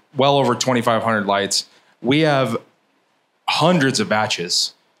know, well over 2,500 lights. We have hundreds of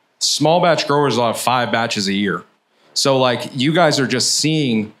batches. Small batch growers will have 5 batches a year. So like you guys are just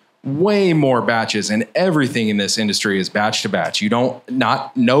seeing way more batches, and everything in this industry is batch to batch.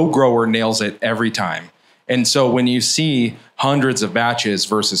 No grower nails it every time. And so when you see hundreds of batches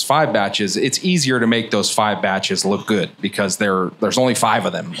versus 5 batches, it's easier to make those 5 batches look good because there's only 5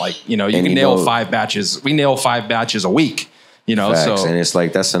 of them. Like, you know, you can nail 5 batches. We nail 5 batches a week. You know, Facts. so And it's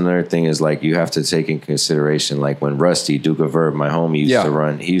like that's another thing is like you have to take in consideration like when Rusty Duke of Verb, my homie,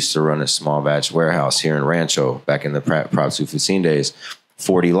 used to run a small batch warehouse here in Rancho back in the Prop 215 days,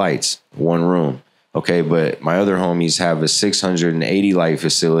 40 lights, one room. Okay, but my other homies have a 680 light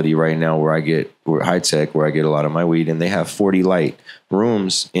facility right now we're high tech where I get a lot of my weed, and they have 40 light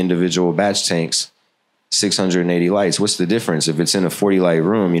rooms, individual batch tanks, 680 lights. What's the difference? If it's in a 40 light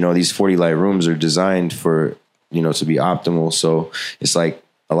room, you know, these 40 light rooms are designed for, you know, to be optimal. So it's like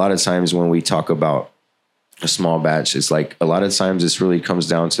a lot of times when we talk about a small batch, it's like a lot of times this really comes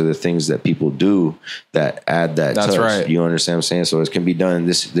down to the things that people do that add that touch. Right. You understand what I'm saying? So it can be done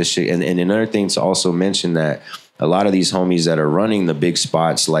this shit. And another thing to also mention that a lot of these homies that are running the big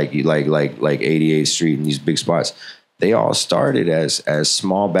spots like 88th Street and these big spots, they all started as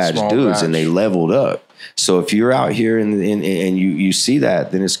small batch dudes and they leveled up. So if you're out here and you see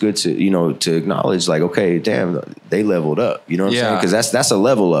that, then it's good to, you know, to acknowledge like, okay, damn, they leveled up. You know what I'm saying? Because that's a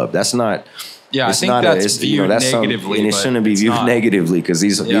level up. That's not. Yeah, I think that's viewed negatively. And it shouldn't be viewed negatively because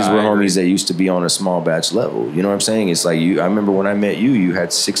these were homies that used to be on a small batch level. You know what I'm saying? It's like I remember when I met you, you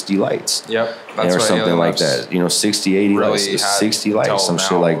had 60 lights. Yep. That's or something like that. You know, 60, 80 really lights, 60 lights, some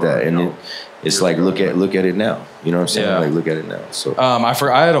shit like that. And it's like, look at it now. You know what I'm saying? Yeah. Like, look at it now. So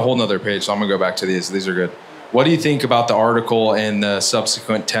I had a whole nother page, so I'm going to go back to these. These are good. What do you think about the article and the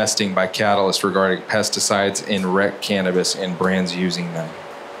subsequent testing by Catalyst regarding pesticides in rec cannabis and brands using them?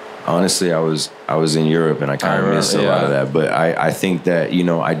 Honestly, I was in Europe and I kind of missed a lot of that. But I think that, you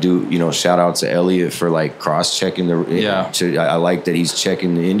know, I do, you know, shout out to Elliot for like cross-checking I like that he's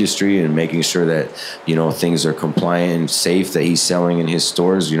checking the industry and making sure that, you know, things are compliant and safe that he's selling in his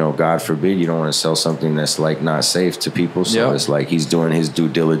stores. You know, God forbid you don't want to sell something that's like not safe to people. So it's like he's doing his due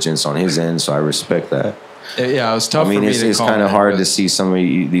diligence on his end. So I respect that. Yeah, it was tough. I mean, it's kind of hard to see some of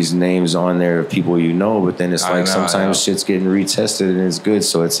these names on there of people you know, but then it's like sometimes shit's getting retested and it's good.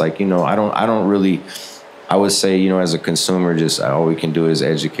 So it's like, you know, I don't really. I would say, you know, as a consumer, just all we can do is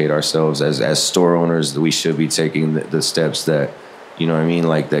educate ourselves. As store owners, we should be taking the steps that, you know what I mean,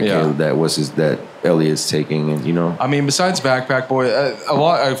 like that that Elliot's taking, and you know. I mean, besides Backpack Boy,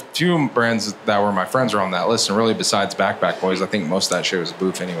 a few brands that were my friends are on that list, and really besides Backpack Boys, I think most of that shit was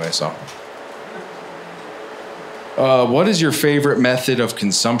boof anyway. So. What is your favorite method of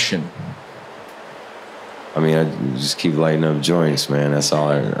consumption? I mean, I just keep lighting up joints, man. That's all.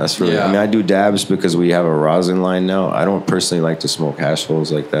 That's really. I mean, I do dabs because we have a rosin line now. I don't personally like to smoke hash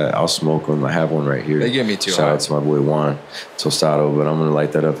holes like that. I'll smoke them. I have one right here. They get me too. Shout out to my boy Juan Tostado, but I'm gonna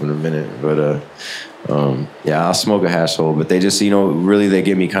light that up in a minute. But I'll smoke a hash hole, but they just, you know, really they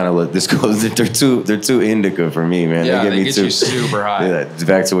get me kind of like this goes. They're too indica for me, man. Yeah, they get you super high. Yeah,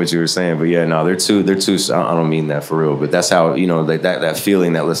 back to what you were saying, but yeah, no, they're too. I don't mean that for real, but that's how, you know, like that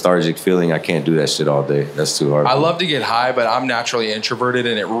feeling, that lethargic feeling. I can't do that shit all day. That's too hard. I love to get high, but I'm naturally introverted,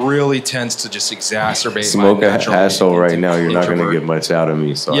 and it really tends to just exacerbate. Smoke a hash hole right now, you're not going to get much out of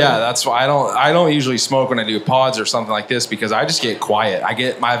me. So yeah, that's why I don't usually smoke when I do pods or something like this, because I just get quiet.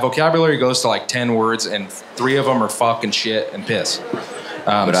 My vocabulary goes to like 10 words, and 3 of them are fucking shit and piss.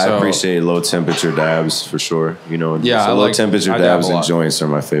 But I appreciate low temperature dabs for sure. You know, low temperature dabs and joints are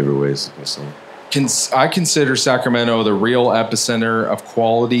my favorite ways. I consider Sacramento the real epicenter of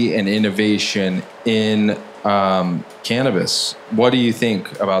quality and innovation in cannabis. What do you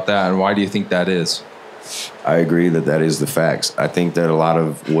think about that, and why do you think that is? I agree that is the facts. I think that a lot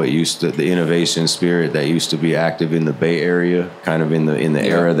of what the innovation spirit that used to be active in the Bay Area, kind of in the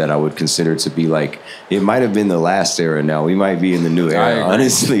era that I would consider to be like, it might have been the last era now. We might be in the new era.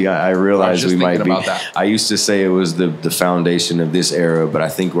 Honestly, I realize we might be. I used to say it was the foundation of this era, but I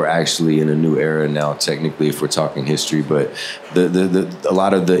think we're actually in a new era now, technically, if we're talking history. But a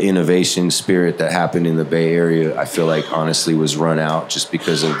lot of the innovation spirit that happened in the Bay Area, I feel like honestly was run out just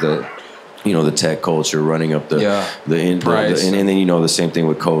because of the tech culture running up the price. And then, you know, the same thing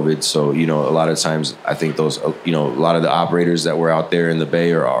with COVID. So, you know, a lot of times I think those, you know, a lot of the operators that were out there in the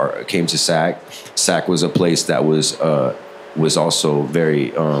Bay came to SAC. SAC was a place that was also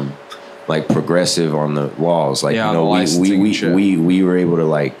very, like progressive on the walls. Like, you know, we were able to,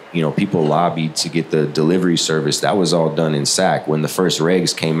 like, you know, people lobbied to get the delivery service. That was all done in SAC. When the first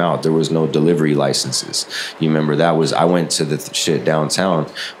regs came out, there was no delivery licenses. You remember I went to the shit downtown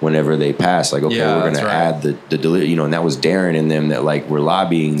whenever they passed, like, okay, we're going to add the delivery, you know, and that was Darren and them that like were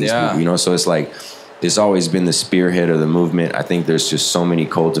lobbying these people, you know? So it's like, it's always been the spearhead of the movement. I think there's just so many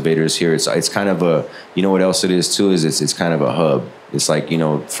cultivators here. It's kind of a, you know what else it is too, is it's kind of a hub. It's like, you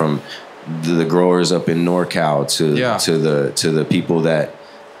know, from the growers up in NorCal to the people that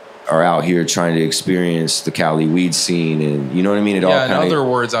are out here trying to experience the Cali weed scene, and you know what I mean? In other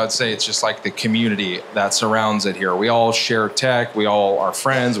words, I would say it's just like the community that surrounds it here. We all share tech. We all are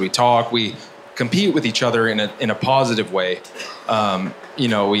friends. We talk. We compete with each other in a positive way.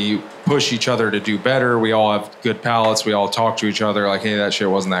 We push each other to do better. We all have good palates. We all talk to each other like, hey, that shit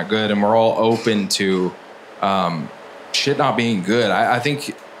wasn't that good. And we're all open to shit not being good. I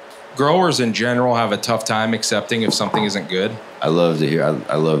think growers in general have a tough time accepting if something isn't good. I love to hear.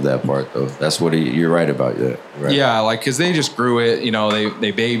 I love that part though. That's what you're right about that. Right. Yeah, like because they just grew it.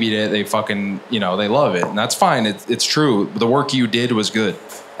 They babied it. They fucking they love it, and that's fine. It's true. The work you did was good,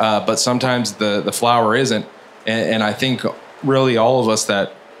 but sometimes the flower isn't. And I think really all of us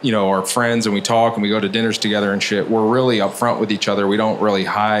that are friends and we talk and we go to dinners together and shit, we're really upfront with each other. We don't really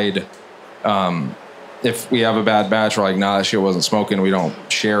hide. If we have a bad batch, we're like, nah, that shit wasn't smoking. We don't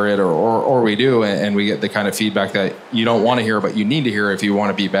share it, or we do, and we get the kind of feedback that you don't want to hear, but you need to hear if you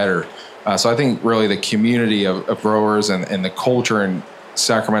want to be better. So I think really the community of growers and the culture in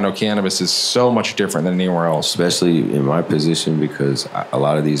Sacramento cannabis is so much different than anywhere else. Especially in my position, because a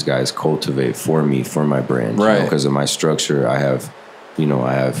lot of these guys cultivate for me, for my brand. Right. Because of my structure, I have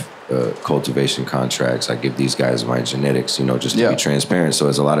cultivation contracts. I give these guys my genetics, just to be transparent. So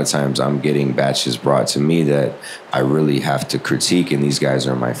it's a lot of times I'm getting batches brought to me that I really have to critique, and these guys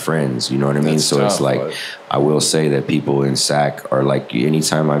are my friends. You know what I mean? So it's like, I will say that people in SAC are like,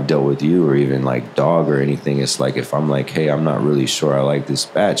 anytime I've dealt with you or even like Dog or anything, it's like, if I'm like, hey, I'm not really sure I like this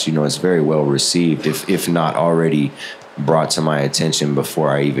batch, it's very well received, if not already brought to my attention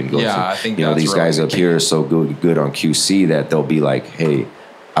before I even go to, I think these guys up here are so good on QC that they'll be like, hey,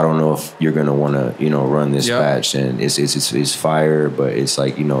 I don't know if you're gonna want to, run this batch, and it's fire, but it's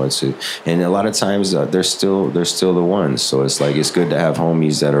like, and a lot of times they're still the ones. So it's like, it's good to have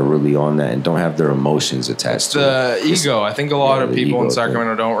homies that are really on that and don't have their emotions attached to it. Ego. I think a lot of people in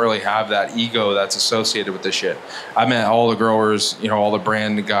Sacramento don't really have that ego that's associated with this shit. I met all the growers, all the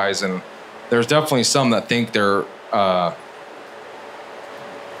brand guys, and there's definitely some that think they're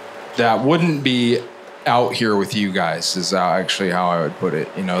that wouldn't be out here with you guys, is actually how I would put it.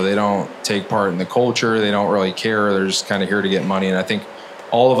 They don't take part in the culture. They don't really care. They're just kind of here to get money. And I think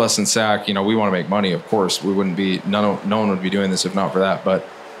all of us in SAC, we want to make money. Of course, we wouldn't be, no one would be doing this if not for that. But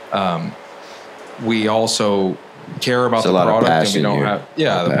we also care about the product, and we don't have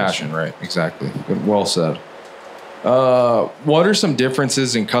the passion. Right? Exactly. Good, well said. What are some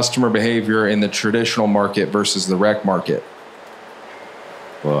differences in customer behavior in the traditional market versus the rec market?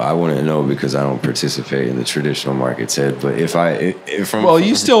 Well, I wouldn't know because I don't participate in the traditional market, Ted. But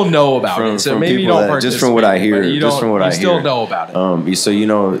you still know about it, so maybe you don't participate. Just from what I hear, you still know about it.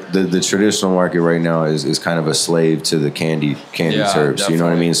 So the traditional market right now is kind of a slave to the candy terps. Definitely. You know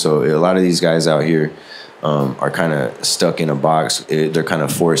what I mean? So a lot of these guys out here are kind of stuck in a box. They're kind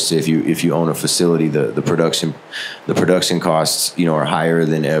of forced to, if you own a facility, the production costs are higher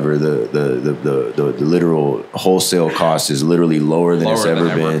than ever. The literal wholesale cost is literally lower than it's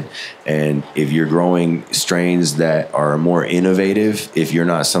ever been. And if you're growing strains that are more innovative, if you're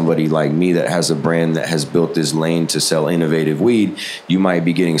not somebody like me that has a brand that has built this lane to sell innovative weed, you might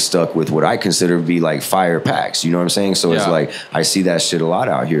be getting stuck with what I consider to be like fire packs. You know what I'm saying? So it's like, I see that shit a lot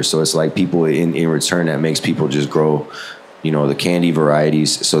out here. So it's like people in return, that makes people just grow, the candy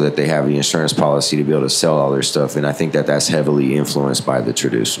varieties so that they have the insurance policy to be able to sell all their stuff. And I think that that's heavily influenced by the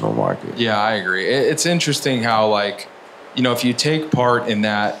traditional market. Yeah, I agree. It's interesting how, if you take part in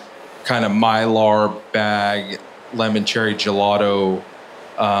that kind of Mylar bag, lemon cherry gelato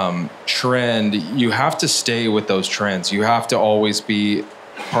trend, you have to stay with those trends. You have to always be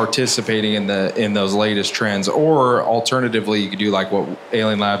participating in those latest trends. Or alternatively, you could do like what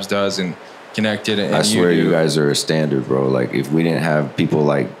Alien Labs does and Connected. And I swear you guys are a standard, bro. Like, if we didn't have people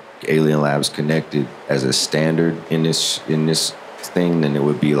like Alien Labs Connected as a standard in this thing, then it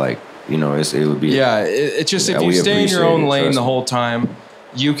would be like, it would be. Yeah, it's just, if you stay in your own lane the whole time,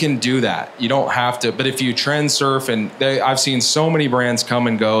 you can do that. You don't have to. But if you trend surf, and I've seen so many brands come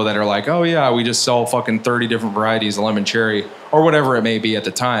and go that are like, oh yeah, we just sell fucking 30 different varieties of lemon cherry or whatever it may be at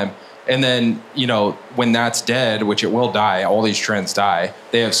the time. And then, when that's dead, which it will die, all these trends die,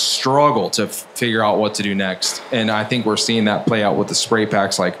 they have struggled to figure out what to do next. And I think we're seeing that play out with the spray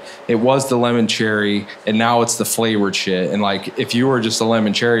packs. Like, it was the lemon cherry, and now it's the flavored shit. And like, if you were just a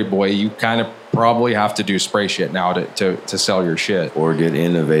lemon cherry boy, you kind of probably have to do spray shit now to sell your shit. Or get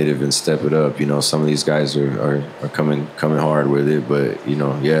innovative and step it up. Some of these guys are coming hard with it, but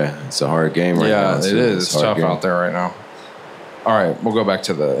it's a hard game right now. Yeah, it is. It's tough out there right now. All right, we'll go back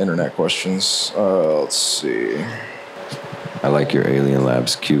to the internet questions. Let's see. I like your Alien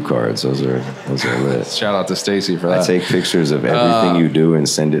Labs cue cards. Those are lit. Shout out to Stacy for that. I take pictures of everything you do and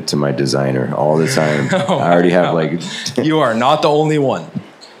send it to my designer all the time. I already have like. You are not the only one.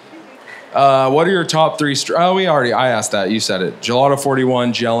 What are your top three? I asked that. You said it. Gelato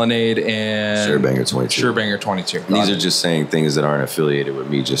 41, Gelinade, and Surebanger 22. Surebanger 22. These are just saying things that aren't affiliated with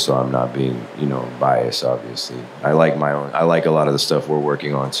me, just so I'm not being, biased. Obviously, I like my own. I like a lot of the stuff we're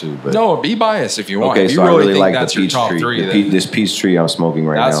working on too. But no, be biased if you want. Okay, if you so really I really think like that's the your peach top tree. three. This peach tree I'm smoking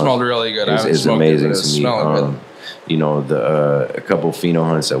right now. That smelled really good. It's amazing to me. A couple pheno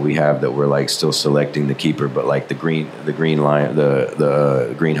hunts that we have that we're like still selecting the keeper, but like the green lime,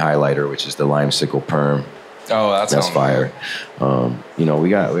 the green highlighter, which is the lime sickle perm. Oh, that's fire. I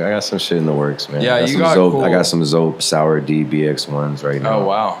got some shit in the works, man. Yeah, I got some Zope Sour D BX ones right now. Oh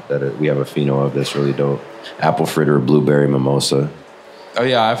wow, that we have a pheno of that's really dope. Apple fritter, blueberry mimosa. Oh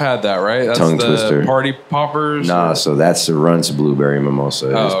yeah, I've had that. Right, that's tongue the twister. Party poppers. Nah, so that's the Runts blueberry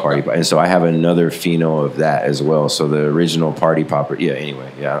mimosa. Party and so I have another pheno of that as well. So the original party popper. Yeah.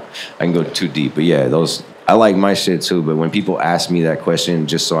 Anyway, yeah, I can go too deep, but yeah, those. I like my shit too, but when people ask me that question,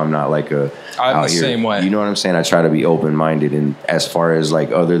 just so I'm not like I'm the same way. You know what I'm saying? I try to be open minded, and as far as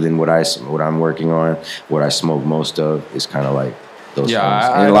like other than what I'm working on, what I smoke most of is kind of like. Those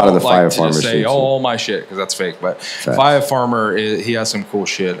and a lot of the Fire Farmer shit. Say all my shit because that's fake, but Fire Farmer he has some cool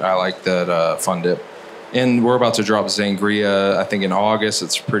shit. I like that Fun Dip, and we're about to drop Zangria. I think in August.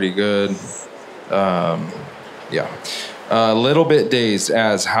 It's pretty good. Little bit dazed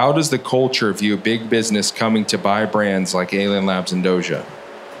as how does the culture view big business coming to buy brands like Alien Labs and Doja?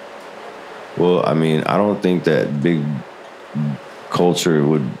 Well, I mean, I don't think that big culture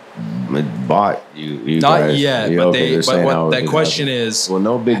would. Bought you not guys. yet, but that question is. Well,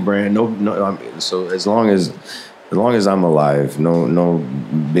 no big brand, no. So as long as I'm alive, no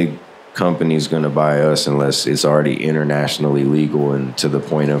big company's gonna buy us unless it's already internationally legal and to the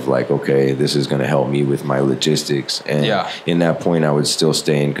point of like, okay, this is gonna help me with my logistics. And in that point, I would still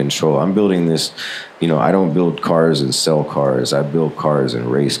stay in control. I'm building this. I don't build cars and sell cars. I build cars and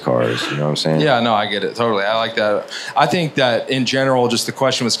race cars. You know what I'm saying? Yeah, no, I get it totally. I like that. I think that in general, just the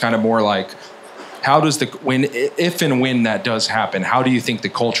question was kind of more like, how does if and when that does happen, how do you think the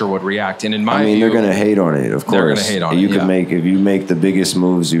culture would react? And in my view, they're going to hate on it, of course. They're going to hate on it. If you make the biggest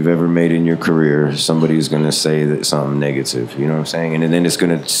moves you've ever made in your career, somebody's going to say that something negative. You know what I'm saying? And then it's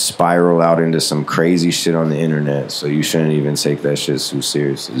going to spiral out into some crazy shit on the internet. So you shouldn't even take that shit too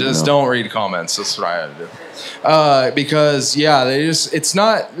seriously. Just don't read comments. That's what I had to do. Because it's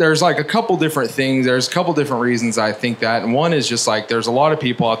not. There's like a couple different things. There's a couple different reasons I think that, and one is just like there's a lot of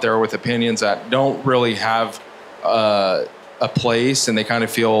people out there with opinions that don't really have a place, and they kind of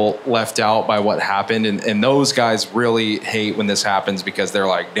feel left out by what happened, and those guys really hate when this happens because they're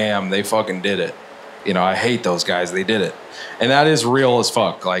like, damn, they fucking did it. I hate those guys. They did it, and that is real as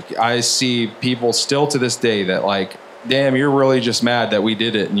fuck. Like I see people still to this day that like, damn, you're really just mad that we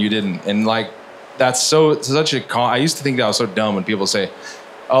did it and you didn't, and like. That's such a. I used to think that was so dumb when people say,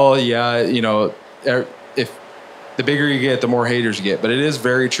 "Oh yeah, if the bigger you get, the more haters you get." But it is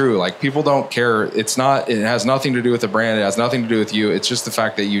very true. Like people don't care. It's not. It has nothing to do with the brand. It has nothing to do with you. It's just the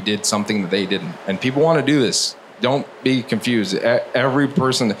fact that you did something that they didn't, and people want to do this. Don't be confused. Every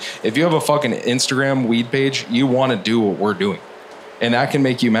person, if you have a fucking Instagram weed page, you want to do what we're doing, and that can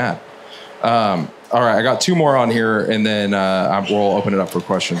make you mad. All right, I got two more on here, and then we'll open it up for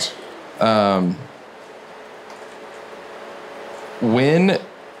questions. When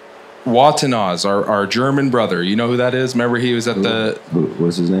Watanaz, our German brother, you know who that is? Remember he was at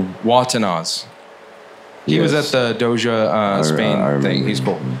what's his name? Watanaz. He was at the Doja Spain thing. He's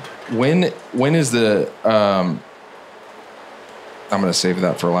cool. When is the I'm gonna save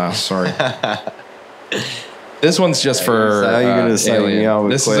that for last. Sorry. This one's just for how you gonna Alien.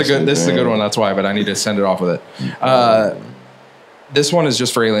 This is a good one. That's why. But I need to send it off with it. This one is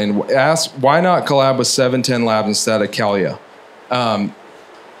just for Alien. Ask why not collab with 710 Labs instead of Calia.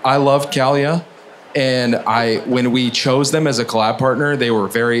 I love Calia, and when we chose them as a collab partner, they were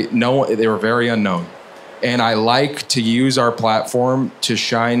very unknown, and I like to use our platform to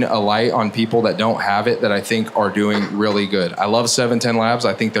shine a light on people that don't have it that I think are doing really good. I love 710 Labs.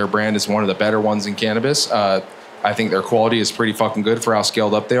 I think their brand is one of the better ones in cannabis. I think their quality is pretty fucking good for how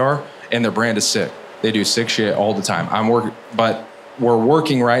scaled up they are, and their brand is sick. They do sick shit all the time. We're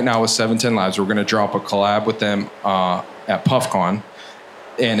working right now with 710 Labs. We're going to drop a collab with them at PuffCon,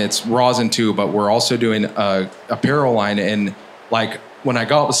 and it's rosin too, but we're also doing a apparel line. And like when I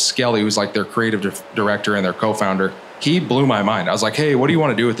got with Skelly, who's like their creative director and their co-founder, he blew my mind. I was like, hey, what do you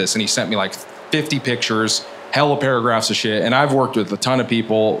want to do with this? And he sent me like 50 pictures, hella paragraphs of shit. And I've worked with a ton of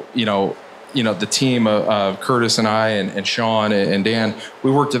people, the team of Curtis and I and Sean and Dan,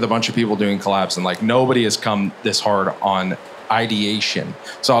 we worked with a bunch of people doing collabs, and like nobody has come this hard on ideation.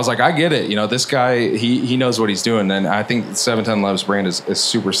 So I was like, I get it. This guy, he knows what he's doing. And I think the 710 Labs brand is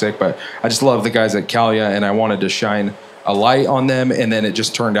super sick, but I just love the guys at Calia, and I wanted to shine a light on them. And then it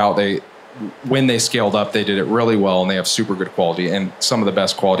just turned out when they scaled up, they did it really well, and they have super good quality and some of the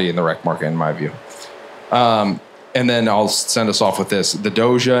best quality in the rec market, in my view. And then I'll send us off with this. The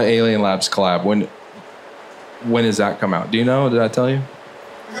Doja Alien Labs collab. When does that come out? Do you know? Did I tell you?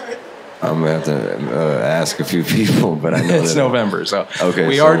 I'm gonna have to ask a few people, but I know it's November. So okay,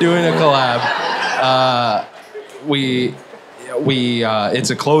 we are doing a collab. It's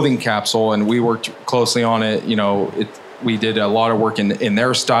a clothing capsule, and we worked closely on it. We did a lot of work in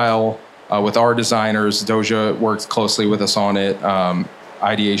their style with our designers. Doja worked closely with us on it,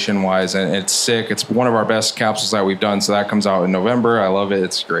 ideation wise, and it's sick. It's one of our best capsules that we've done. So that comes out in November. I love it.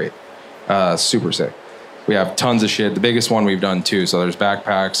 It's great. Super sick. We have tons of shit. The biggest one we've done too. So there's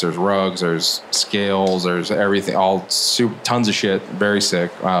backpacks, there's rugs, there's scales, there's everything. Tons of shit. Very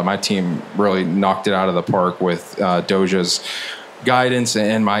sick. My team really knocked it out of the park with Doja's guidance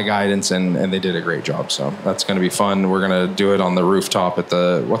and my guidance, and they did a great job. So that's going to be fun. We're going to do it on the rooftop at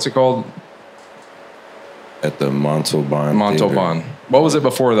the, what's it called? At the Montalban. Montalban. What was it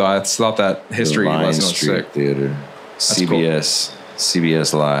before though? I thought that history wasn't Street sick. Theater. CBS. Cool.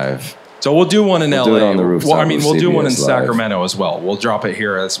 CBS Live. So we'll do one in LA. Do it on the rooftop. We'll do one in Live. Sacramento as well. We'll drop it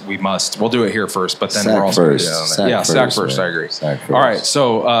here as we must. We'll do it here first, but then we're also Sac first. I agree. Sac first. All right.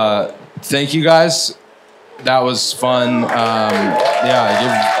 So thank you guys. That was fun. Thank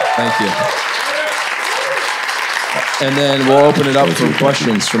you. And then we'll open it up for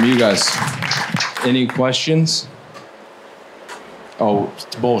questions from you guys. Any questions? Oh,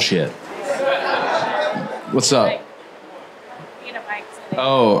 it's bullshit. What's up?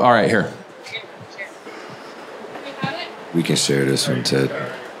 Oh, all right, here. We can share this one, Ted.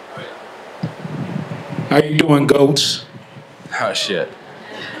 How you doing, goats? Oh, shit.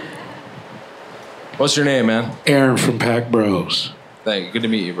 What's your name, man? Aaron from Pack Bros. Thank you. Good to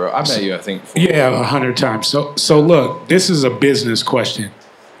meet you, bro. I met you, I think, before. Yeah, 100 times. So look, this is a business question.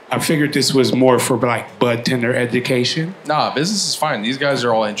 I figured this was more for like bud tender education. Nah, business is fine. These guys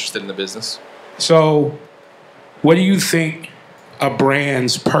are all interested in the business. So what do you think a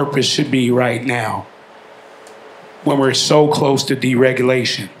brand's purpose should be right now when we're so close to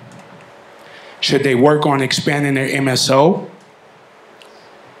deregulation? Should they work on expanding their MSO?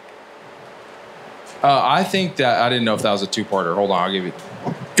 I think that, I didn't know if that was a two-parter. Hold on, I'll give you.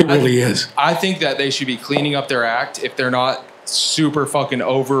 It really is. I think that they should be cleaning up their act if they're not super fucking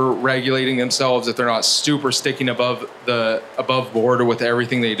over-regulating themselves, if they're not super sticking above board with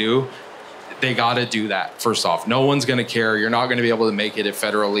everything they do. They got to do that, first off. No one's going to care. You're not going to be able to make it if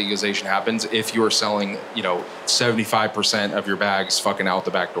federal legalization happens if you're selling, 75% of your bags fucking out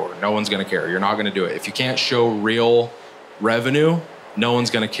the back door. No one's going to care. You're not going to do it. If you can't show real revenue, no one's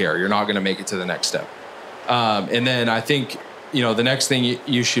going to care. You're not going to make it to the next step. And then I think, the next thing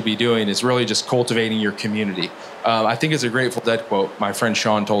you should be doing is really just cultivating your community. I think it's a Grateful Dead quote. My friend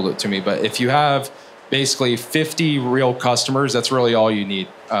Sean told it to me. But if you have basically 50 real customers, that's really all you need.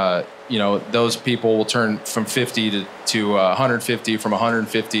 Those people will turn from 50 to 150, from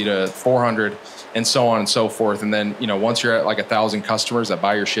 150 to 400, and so on and so forth. And then, once you're at like 1,000 customers that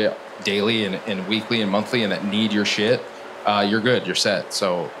buy your shit daily and weekly and monthly and that need your shit, you're good, you're set.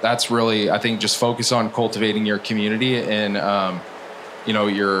 So that's really, I think, just focus on cultivating your community and,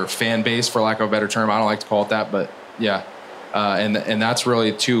 your fan base, for lack of a better term. I don't like to call it that, but yeah. And that's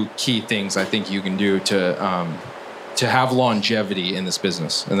really two key things I think you can do to have longevity in this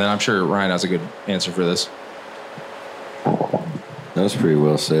business. And then I'm sure Ryan has a good answer for this. That was pretty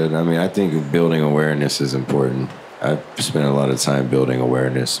well said. I mean, I think building awareness is important. I've spent a lot of time building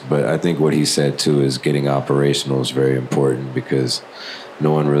awareness, but I think what he said too is getting operational is very important because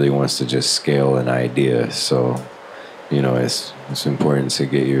no one really wants to just scale an idea. So, it's important to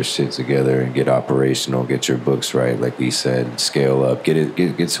get your shit together and get operational, get your books right, like he said, scale up, get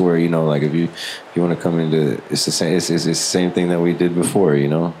to where, if you want to come into, it's the same thing that we did before,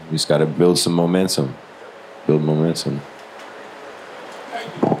 you just got to build some momentum, build momentum.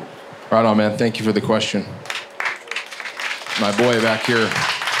 Right on, man. Thank you for the question. My boy back here.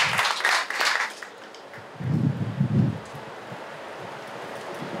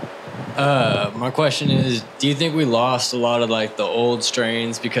 My question is, do you think we lost a lot of like the old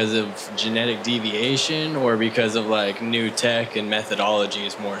strains because of genetic deviation or because of like new tech and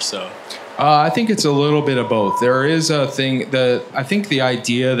methodologies more so? I think it's a little bit of both. There is a thing that I think the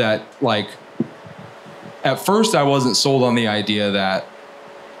idea that at first I wasn't sold on the idea that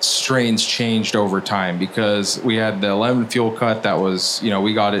strains changed over time, because we had the lemon fuel cut that was,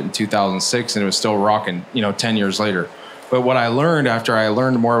 we got it in 2006 and it was still rocking, 10 years later. But what I learned after I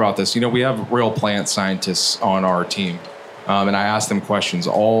learned more about this, we have real plant scientists on our team. And I ask them questions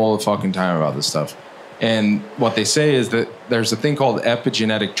all the fucking time about this stuff. And what they say is that there's a thing called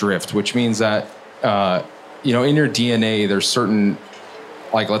epigenetic drift, which means that, in your DNA, there's certain,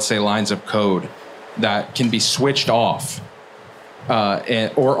 like, let's say lines of code that can be switched off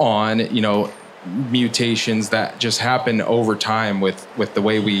or on, mutations that just happen over time with the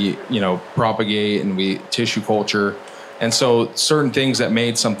way we, propagate and we tissue culture. And so certain things that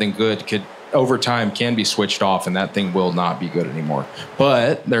made something good could, over time, can be switched off, and that thing will not be good anymore.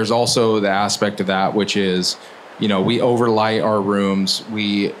 But there's also the aspect of that, which is, we overlight our rooms.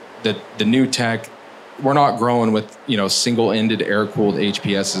 The new tech, we're not growing with, single-ended air-cooled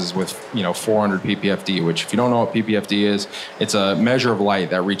HPSs with, 400 ppfd, which, if you don't know what ppfd is, it's a measure of light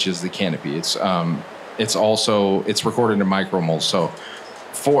that reaches the canopy. It's recorded in micromoles. So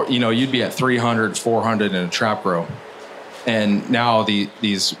you'd be at 300, 400 in a trap grow. And now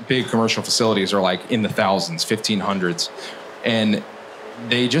these big commercial facilities are like in the thousands, 1500s. And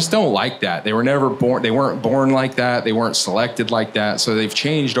they just don't like that. They were never born. They weren't born like that. They weren't selected like that. So they've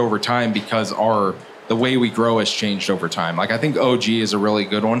changed over time because the way we grow has changed over time. Like, I think OG is a really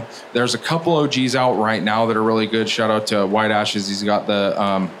good one. There's a couple OGs out right now that are really good. Shout out to White Ashes. He's got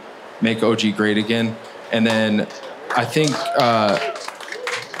the Make OG Great Again. And then I think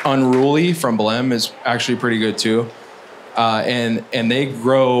Unruly from Blem is actually pretty good too. And they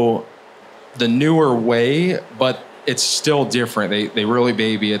grow the newer way, but it's still different. They really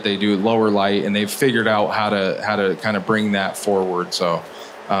baby it. They do lower light, and they've figured out how to kind of bring that forward. So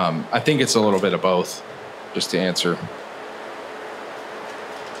I think it's a little bit of both, just to answer.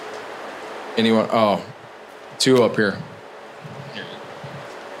 Anyone? Oh, two up here.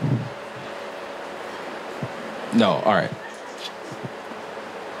 No, all right.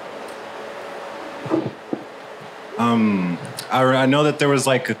 I know that there was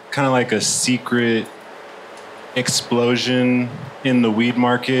kind of like a secret explosion in the weed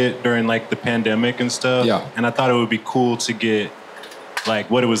market during like the pandemic and stuff. Yeah. And I thought it would be cool to get like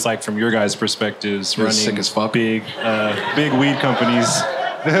what it was like from your guys' perspectives running sick as fuck. big weed companies.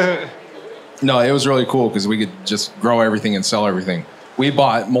 No, it was really cool because we could just grow everything and sell everything. We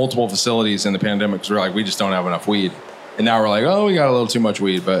bought multiple facilities in the pandemic because we just don't have enough weed. And now we're like, oh, we got a little too much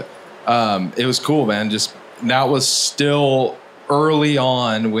weed. But it was cool, man. Just that was still early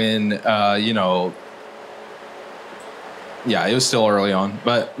on when, it was still early on.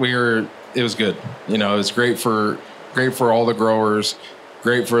 But it was good. It was great for all the growers,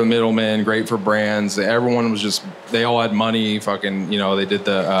 great for the middlemen, great for brands. Everyone was they all had money. Fucking, they did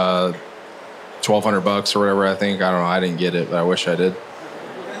the $1,200 or whatever. I think, I don't know. I didn't get it, but I wish I did.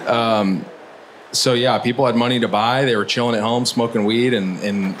 So yeah, people had money to buy. They were chilling at home, smoking weed,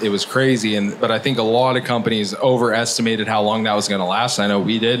 and it was crazy. But I think a lot of companies overestimated how long that was going to last. I know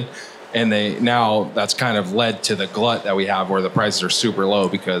we did. And that's kind of led to the glut that we have, where the prices are super low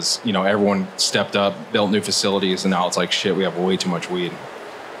because, everyone stepped up, built new facilities, and now it's like, shit, we have way too much weed.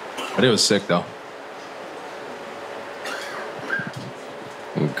 But it was sick, though.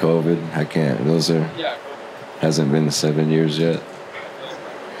 With COVID, I can't. Hasn't been 7 years yet.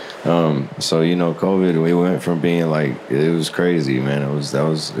 So COVID, we went from being it was crazy, man.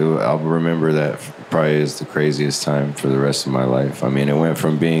 I'll remember that probably as the craziest time for the rest of my life. I mean, it went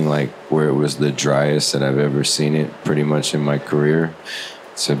from being where it was the driest that I've ever seen it pretty much in my career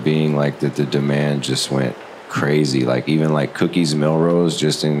to being that the demand just went crazy. Even Cookies Melrose,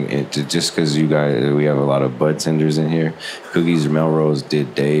 just because we have a lot of bud tenders in here. Cookies Melrose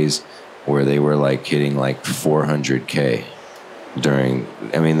did days where they were hitting 400K.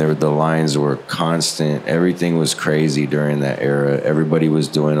 The lines were constant. Everything was crazy during that era. Everybody was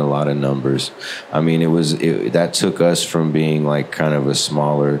doing a lot of numbers. That took us from being kind of a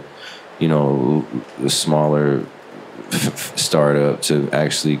smaller startup to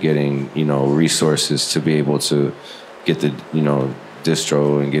actually getting, resources to be able to get the,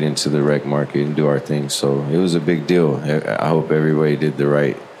 distro and get into the rec market and do our thing. So it was a big deal. I hope everybody did the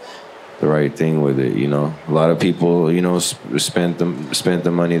right thing with it. A lot of people, spent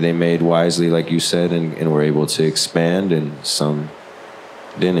the money they made wisely, like you said, and were able to expand, and some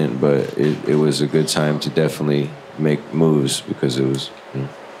didn't. But it was a good time to definitely make moves because it was.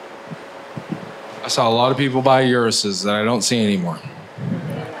 I saw a lot of people buy Uruses that I don't see anymore.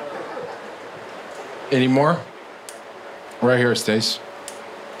 Any more? Right here, Stace.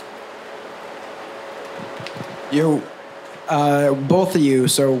 Both of you.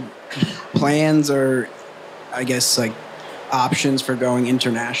 So plans are, I guess, options for going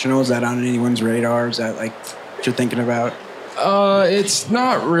international? Is that on anyone's radar? Is that like what you're thinking about? It's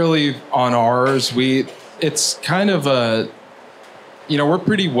not really on ours. It's kind of we're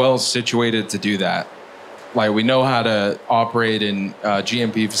pretty well situated to do that. Like, we know how to operate in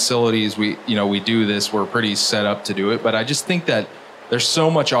GMP facilities. We do this. We're pretty set up to do it. But I just think that there's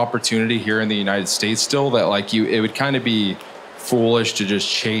so much opportunity here in the United States still that it would kind of be foolish to just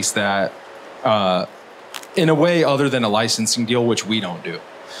chase that in a way other than a licensing deal, which we don't do.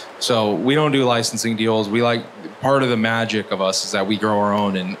 So we don't do licensing deals. We part of the magic of us is that we grow our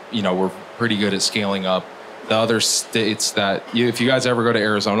own, and we're pretty good at scaling up. The other states that if you guys ever go to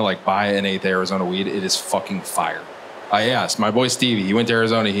Arizona, buy an eighth Arizona weed, it is fucking fire. I asked my boy Stevie, he went to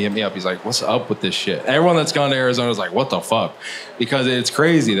Arizona, he hit me up, he's like, what's up with this shit? Everyone that's gone to Arizona is like, what the fuck? Because it's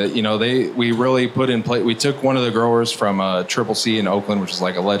crazy that we really put in place. We took one of the growers from Triple C in Oakland, which is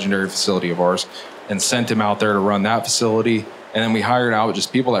like a legendary facility of ours, and sent him out there to run that facility. And then we hired out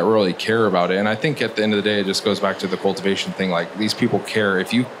just people that really care about it. And I think at the end of the day, it just goes back to the cultivation thing. Like, these people care.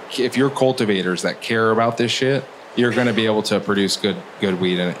 If you're cultivators that care about this shit, you're going to be able to produce good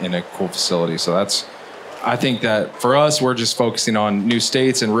weed in a cool facility. So I think that for us, we're just focusing on new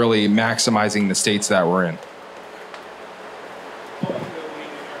states and really maximizing the states that we're in.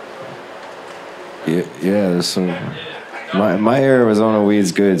 Yeah, there's some. My Arizona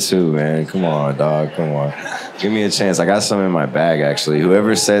weed's good too, man. Come on, dog. Come on. Give me a chance. I got some in my bag, actually.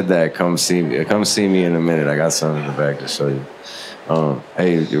 Whoever said that, come see me. Come see me in a minute. I got some in the bag to show you.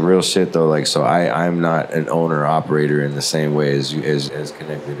 Hey, the real shit though. I'm not an owner operator in the same way as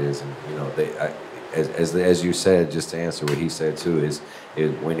Connected is, and as you said, just to answer what he said too, is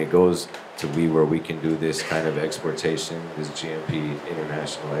when it goes to where we can do this kind of exportation, this GMP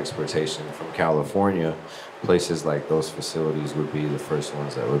international exportation from California. Places like those facilities would be the first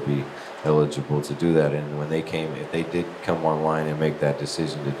ones that would be eligible to do that. And when if they did come online and make that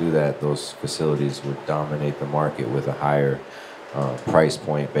decision to do that, those facilities would dominate the market with a higher price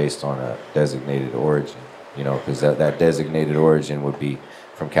point based on a designated origin. Because that designated origin would be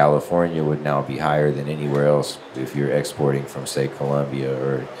from California would now be higher than anywhere else if you're exporting from, say, Colombia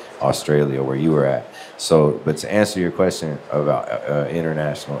or Australia, where you were at. So, but to answer your question about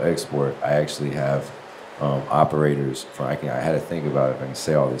international export, I actually have operators I had to think about if I can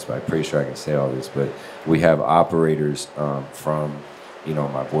say all this, but I'm pretty sure I can say all this. But we have operators from,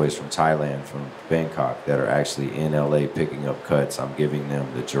 my boys from Thailand, from Bangkok, that are actually in LA picking up cuts. I'm giving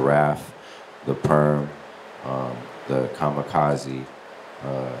them the Giraffe, the Perm, the Kamikaze,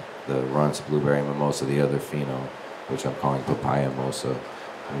 the Runts Blueberry Mimosa, the other Pheno, which I'm calling Papaya Mosa.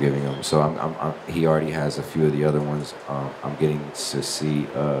 I'm giving him. So he already has a few of the other ones. I'm getting to see,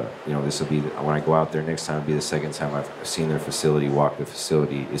 this will be, when I go out there next time, it'll be the second time I've seen their facility, walked the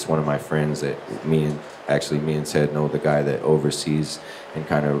facility. It's one of my friends that me and Ted know, the guy that oversees and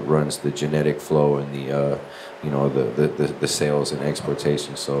kind of runs the genetic flow and the sales and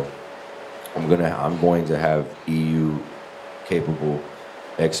exportation. So I'm going to have EU capable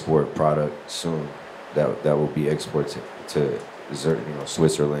export product soon that will be exported to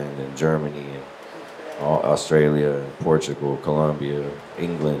Switzerland and Germany and Australia, and Portugal, Colombia,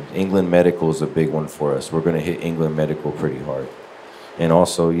 England. England medical is a big one for us. We're going to hit England medical pretty hard. And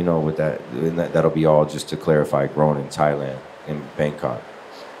also, with that'll be all, just to clarify, grown in Thailand, in Bangkok.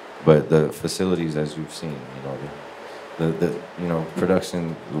 But the facilities, as you've seen, the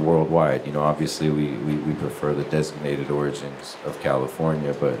production worldwide, obviously we prefer the designated origins of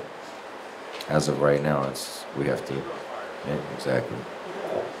California, but as of right now, we have to. Yeah, exactly.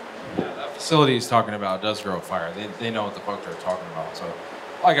 Yeah, that facility he's talking about does grow fire. They know what the fuck they're talking about. So,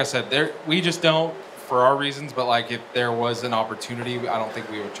 like I said, we just don't, for our reasons, but if there was an opportunity, I don't think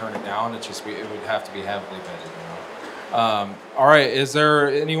we would turn it down. It's just it would have to be heavily vetted, All right, is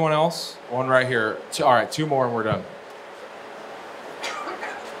there anyone else? One right here. All right, two more and we're done.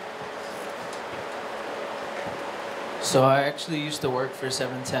 So I actually used to work for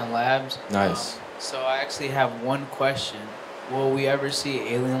 710 Labs. Nice. So I actually have one question. Will we ever see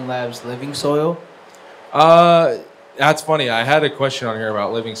Alien Labs living soil? That's funny. I had a question on here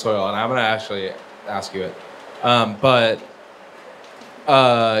about living soil, and I'm going to actually ask you it.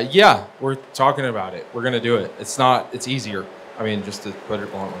 Yeah, we're talking about it. We're going to do it. It's easier. I mean, just to put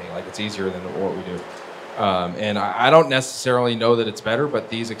it bluntly, it's easier than what we do. And I don't necessarily know that it's better, but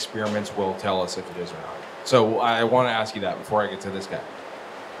these experiments will tell us if it is or not. So I want to ask you that before I get to this guy.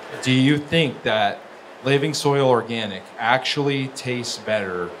 Do you think that living soil organic actually tastes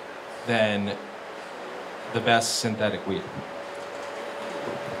better than the best synthetic weed?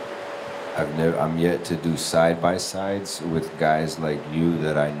 I'm yet to do side by sides with guys like you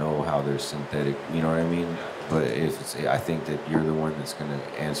that I know how they're synthetic. You know what I mean? But I think that you're the one that's going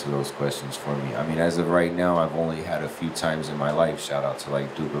to answer those questions for me. I mean, as of right now, I've only had a few times in my life, shout out to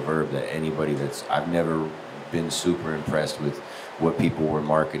like Duke of Herb, that anybody I've never been super impressed with what people were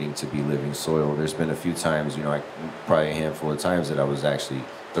marketing to be living soil. There's been a few times, you know, probably a handful of times that I was actually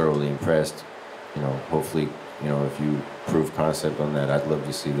thoroughly impressed. You know, hopefully, you know, if you prove concept on that, I'd love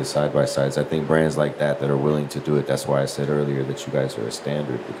to see the side-by-sides. I think brands like that are willing to do it. That's why I said earlier that you guys are a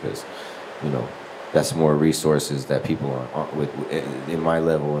standard, because, you know, that's more resources that people in my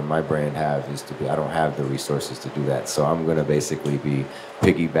level and my brand have I don't have the resources to do that. So I'm going to basically be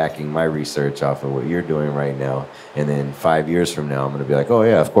piggybacking my research off of what you're doing right now. And then 5 years from now, I'm going to be like, oh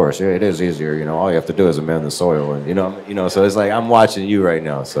yeah, of course. Yeah, it is easier. You know, all you have to do is amend the soil. And, you know, so it's like, I'm watching you right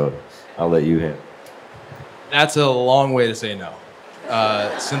now. So I'll let you hit. That's a long way to say no.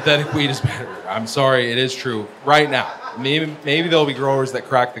 Synthetic weed is better. I'm sorry, it is true. Right now. Maybe there'll be growers that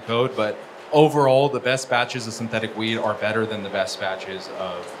crack the code, but overall, the best batches of synthetic weed are better than the best batches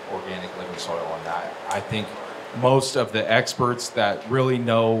of organic living soil. And I think most of the experts that really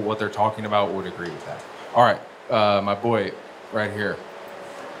know what they're talking about would agree with that. All right, my boy right here.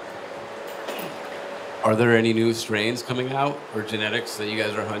 Are there any new strains coming out or genetics that you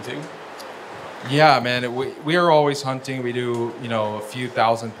guys are hunting? Yeah, man, we are always hunting. We do, you know, a few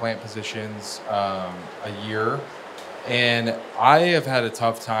thousand plant positions a year. And I have had a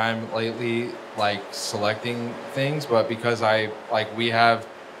tough time lately, like selecting things, but because we have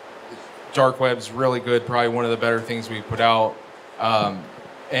Dark Web's really good, probably one of the better things we put out.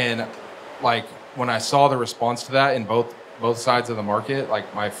 And like when I saw the response to that in both sides of the market,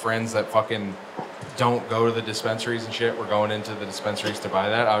 like my friends that fucking don't go to the dispensaries and shit were going into the dispensaries to buy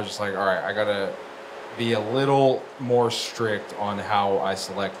that. I was just like, all right, I gotta be a little more strict on how I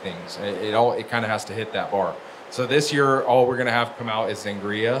select things. It kind of has to hit that bar. So this year, all we're gonna have come out is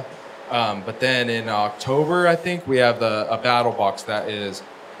Sangria. But then in October, I think we have a battle box that is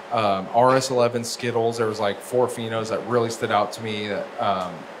RS11 Skittles. There was like 4 phenos that really stood out to me. That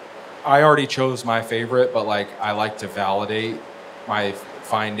I already chose my favorite, but like I like to validate my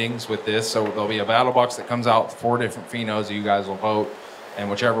findings with this. So there'll be a battle box that comes out, 4 different phenos. You guys will vote, and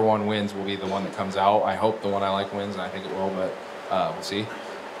whichever one wins will be the one that comes out. I hope the one I like wins, and I think it will, but we'll see.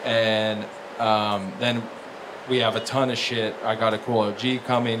 And then we have a ton of shit. I got a cool OG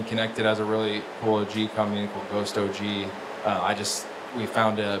coming. Connected has a really cool OG coming called Ghost OG. We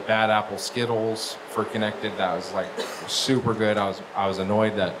found a Bad Apple Skittles for Connected that was like super good. I was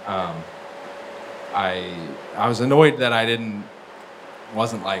annoyed that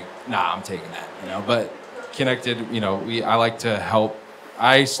wasn't like, nah, I'm taking that, you know. But Connected, you know, I like to help.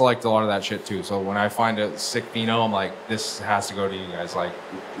 I select a lot of that shit too. So when I find a sick pheno, I'm like, this has to go to you guys. Like,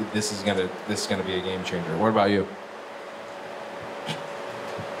 this is gonna be a game changer. What about you?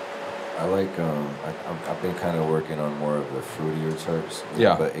 I like, I've been kind of working on more of the fruitier terps.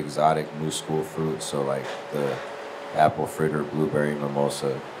 Yeah. But exotic new school fruit. So like the apple fritter blueberry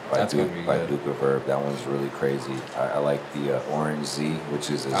mimosa by Duke of Herb. That one's really crazy. I like the Orange Z, which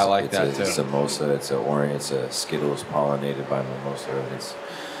is I like that too. It's a mimosa. It's a Skittles pollinated by mimosa. And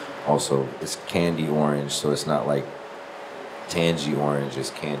it's candy orange, so it's not like tangy orange. It's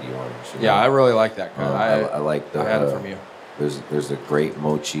candy orange. You know? I really like that kind. I like the. I had it from you. There's a great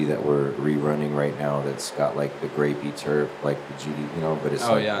mochi that we're rerunning right now that's got like the grapey terp, like the GD, you know, but it's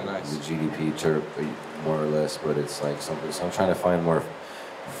nice. The GDP terp, more or less, but it's like something. So I'm trying to find more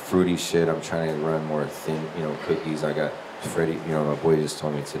fruity shit. I'm trying to run more thin, you know, cookies. I got Freddie, you know, my boy just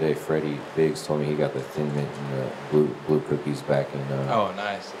told me today, Freddie Biggs told me he got the Thin Mint and the blue cookies back in. Oh,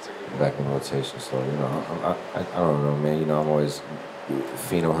 nice. That's a good one. Back in rotation. So, you know, I don't know, man. You know, I'm always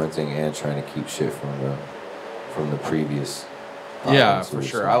pheno hunting and trying to keep shit from the previous. Yeah, for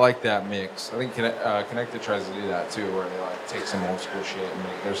sure. I like that mix. I think Connected tries to do that too, where they like take some old school shit and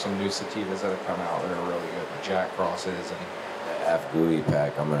there's some new sativas that have come out that are really good. The Jack Crosses and Afgooey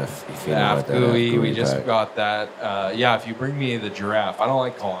pack. I'm gonna Afgooey. We just got that. If you bring me the giraffe, I don't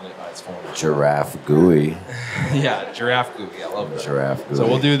like calling it by its full name. Giraffe gooey. Yeah, giraffe gooey. I love that. Giraffe gooey. So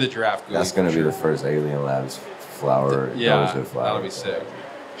we'll do the giraffe gooey. That's gonna be the first Alien Labs flower. Yeah, that'll be sick.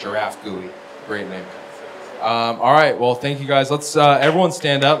 Giraffe gooey. Great name. All right. Well, thank you guys. Let's everyone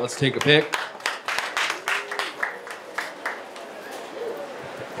stand up. Let's take a pic.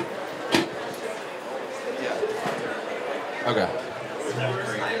 Okay.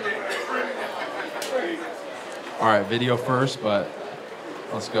 All right, video first, but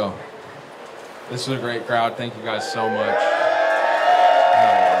let's go. This was a great crowd. Thank you guys so much.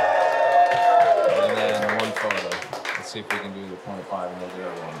 And then one photo. Let's see if we can do the 0.5 and we'll do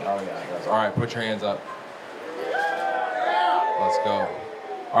everyone. Oh yeah, guys. All right, put your hands up. Let's go.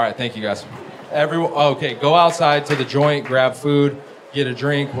 All right, thank you guys. Everyone, okay, go outside to the joint, grab food, get a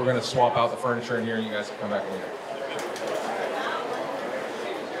drink. We're gonna swap out the furniture in here, and you guys can come back later.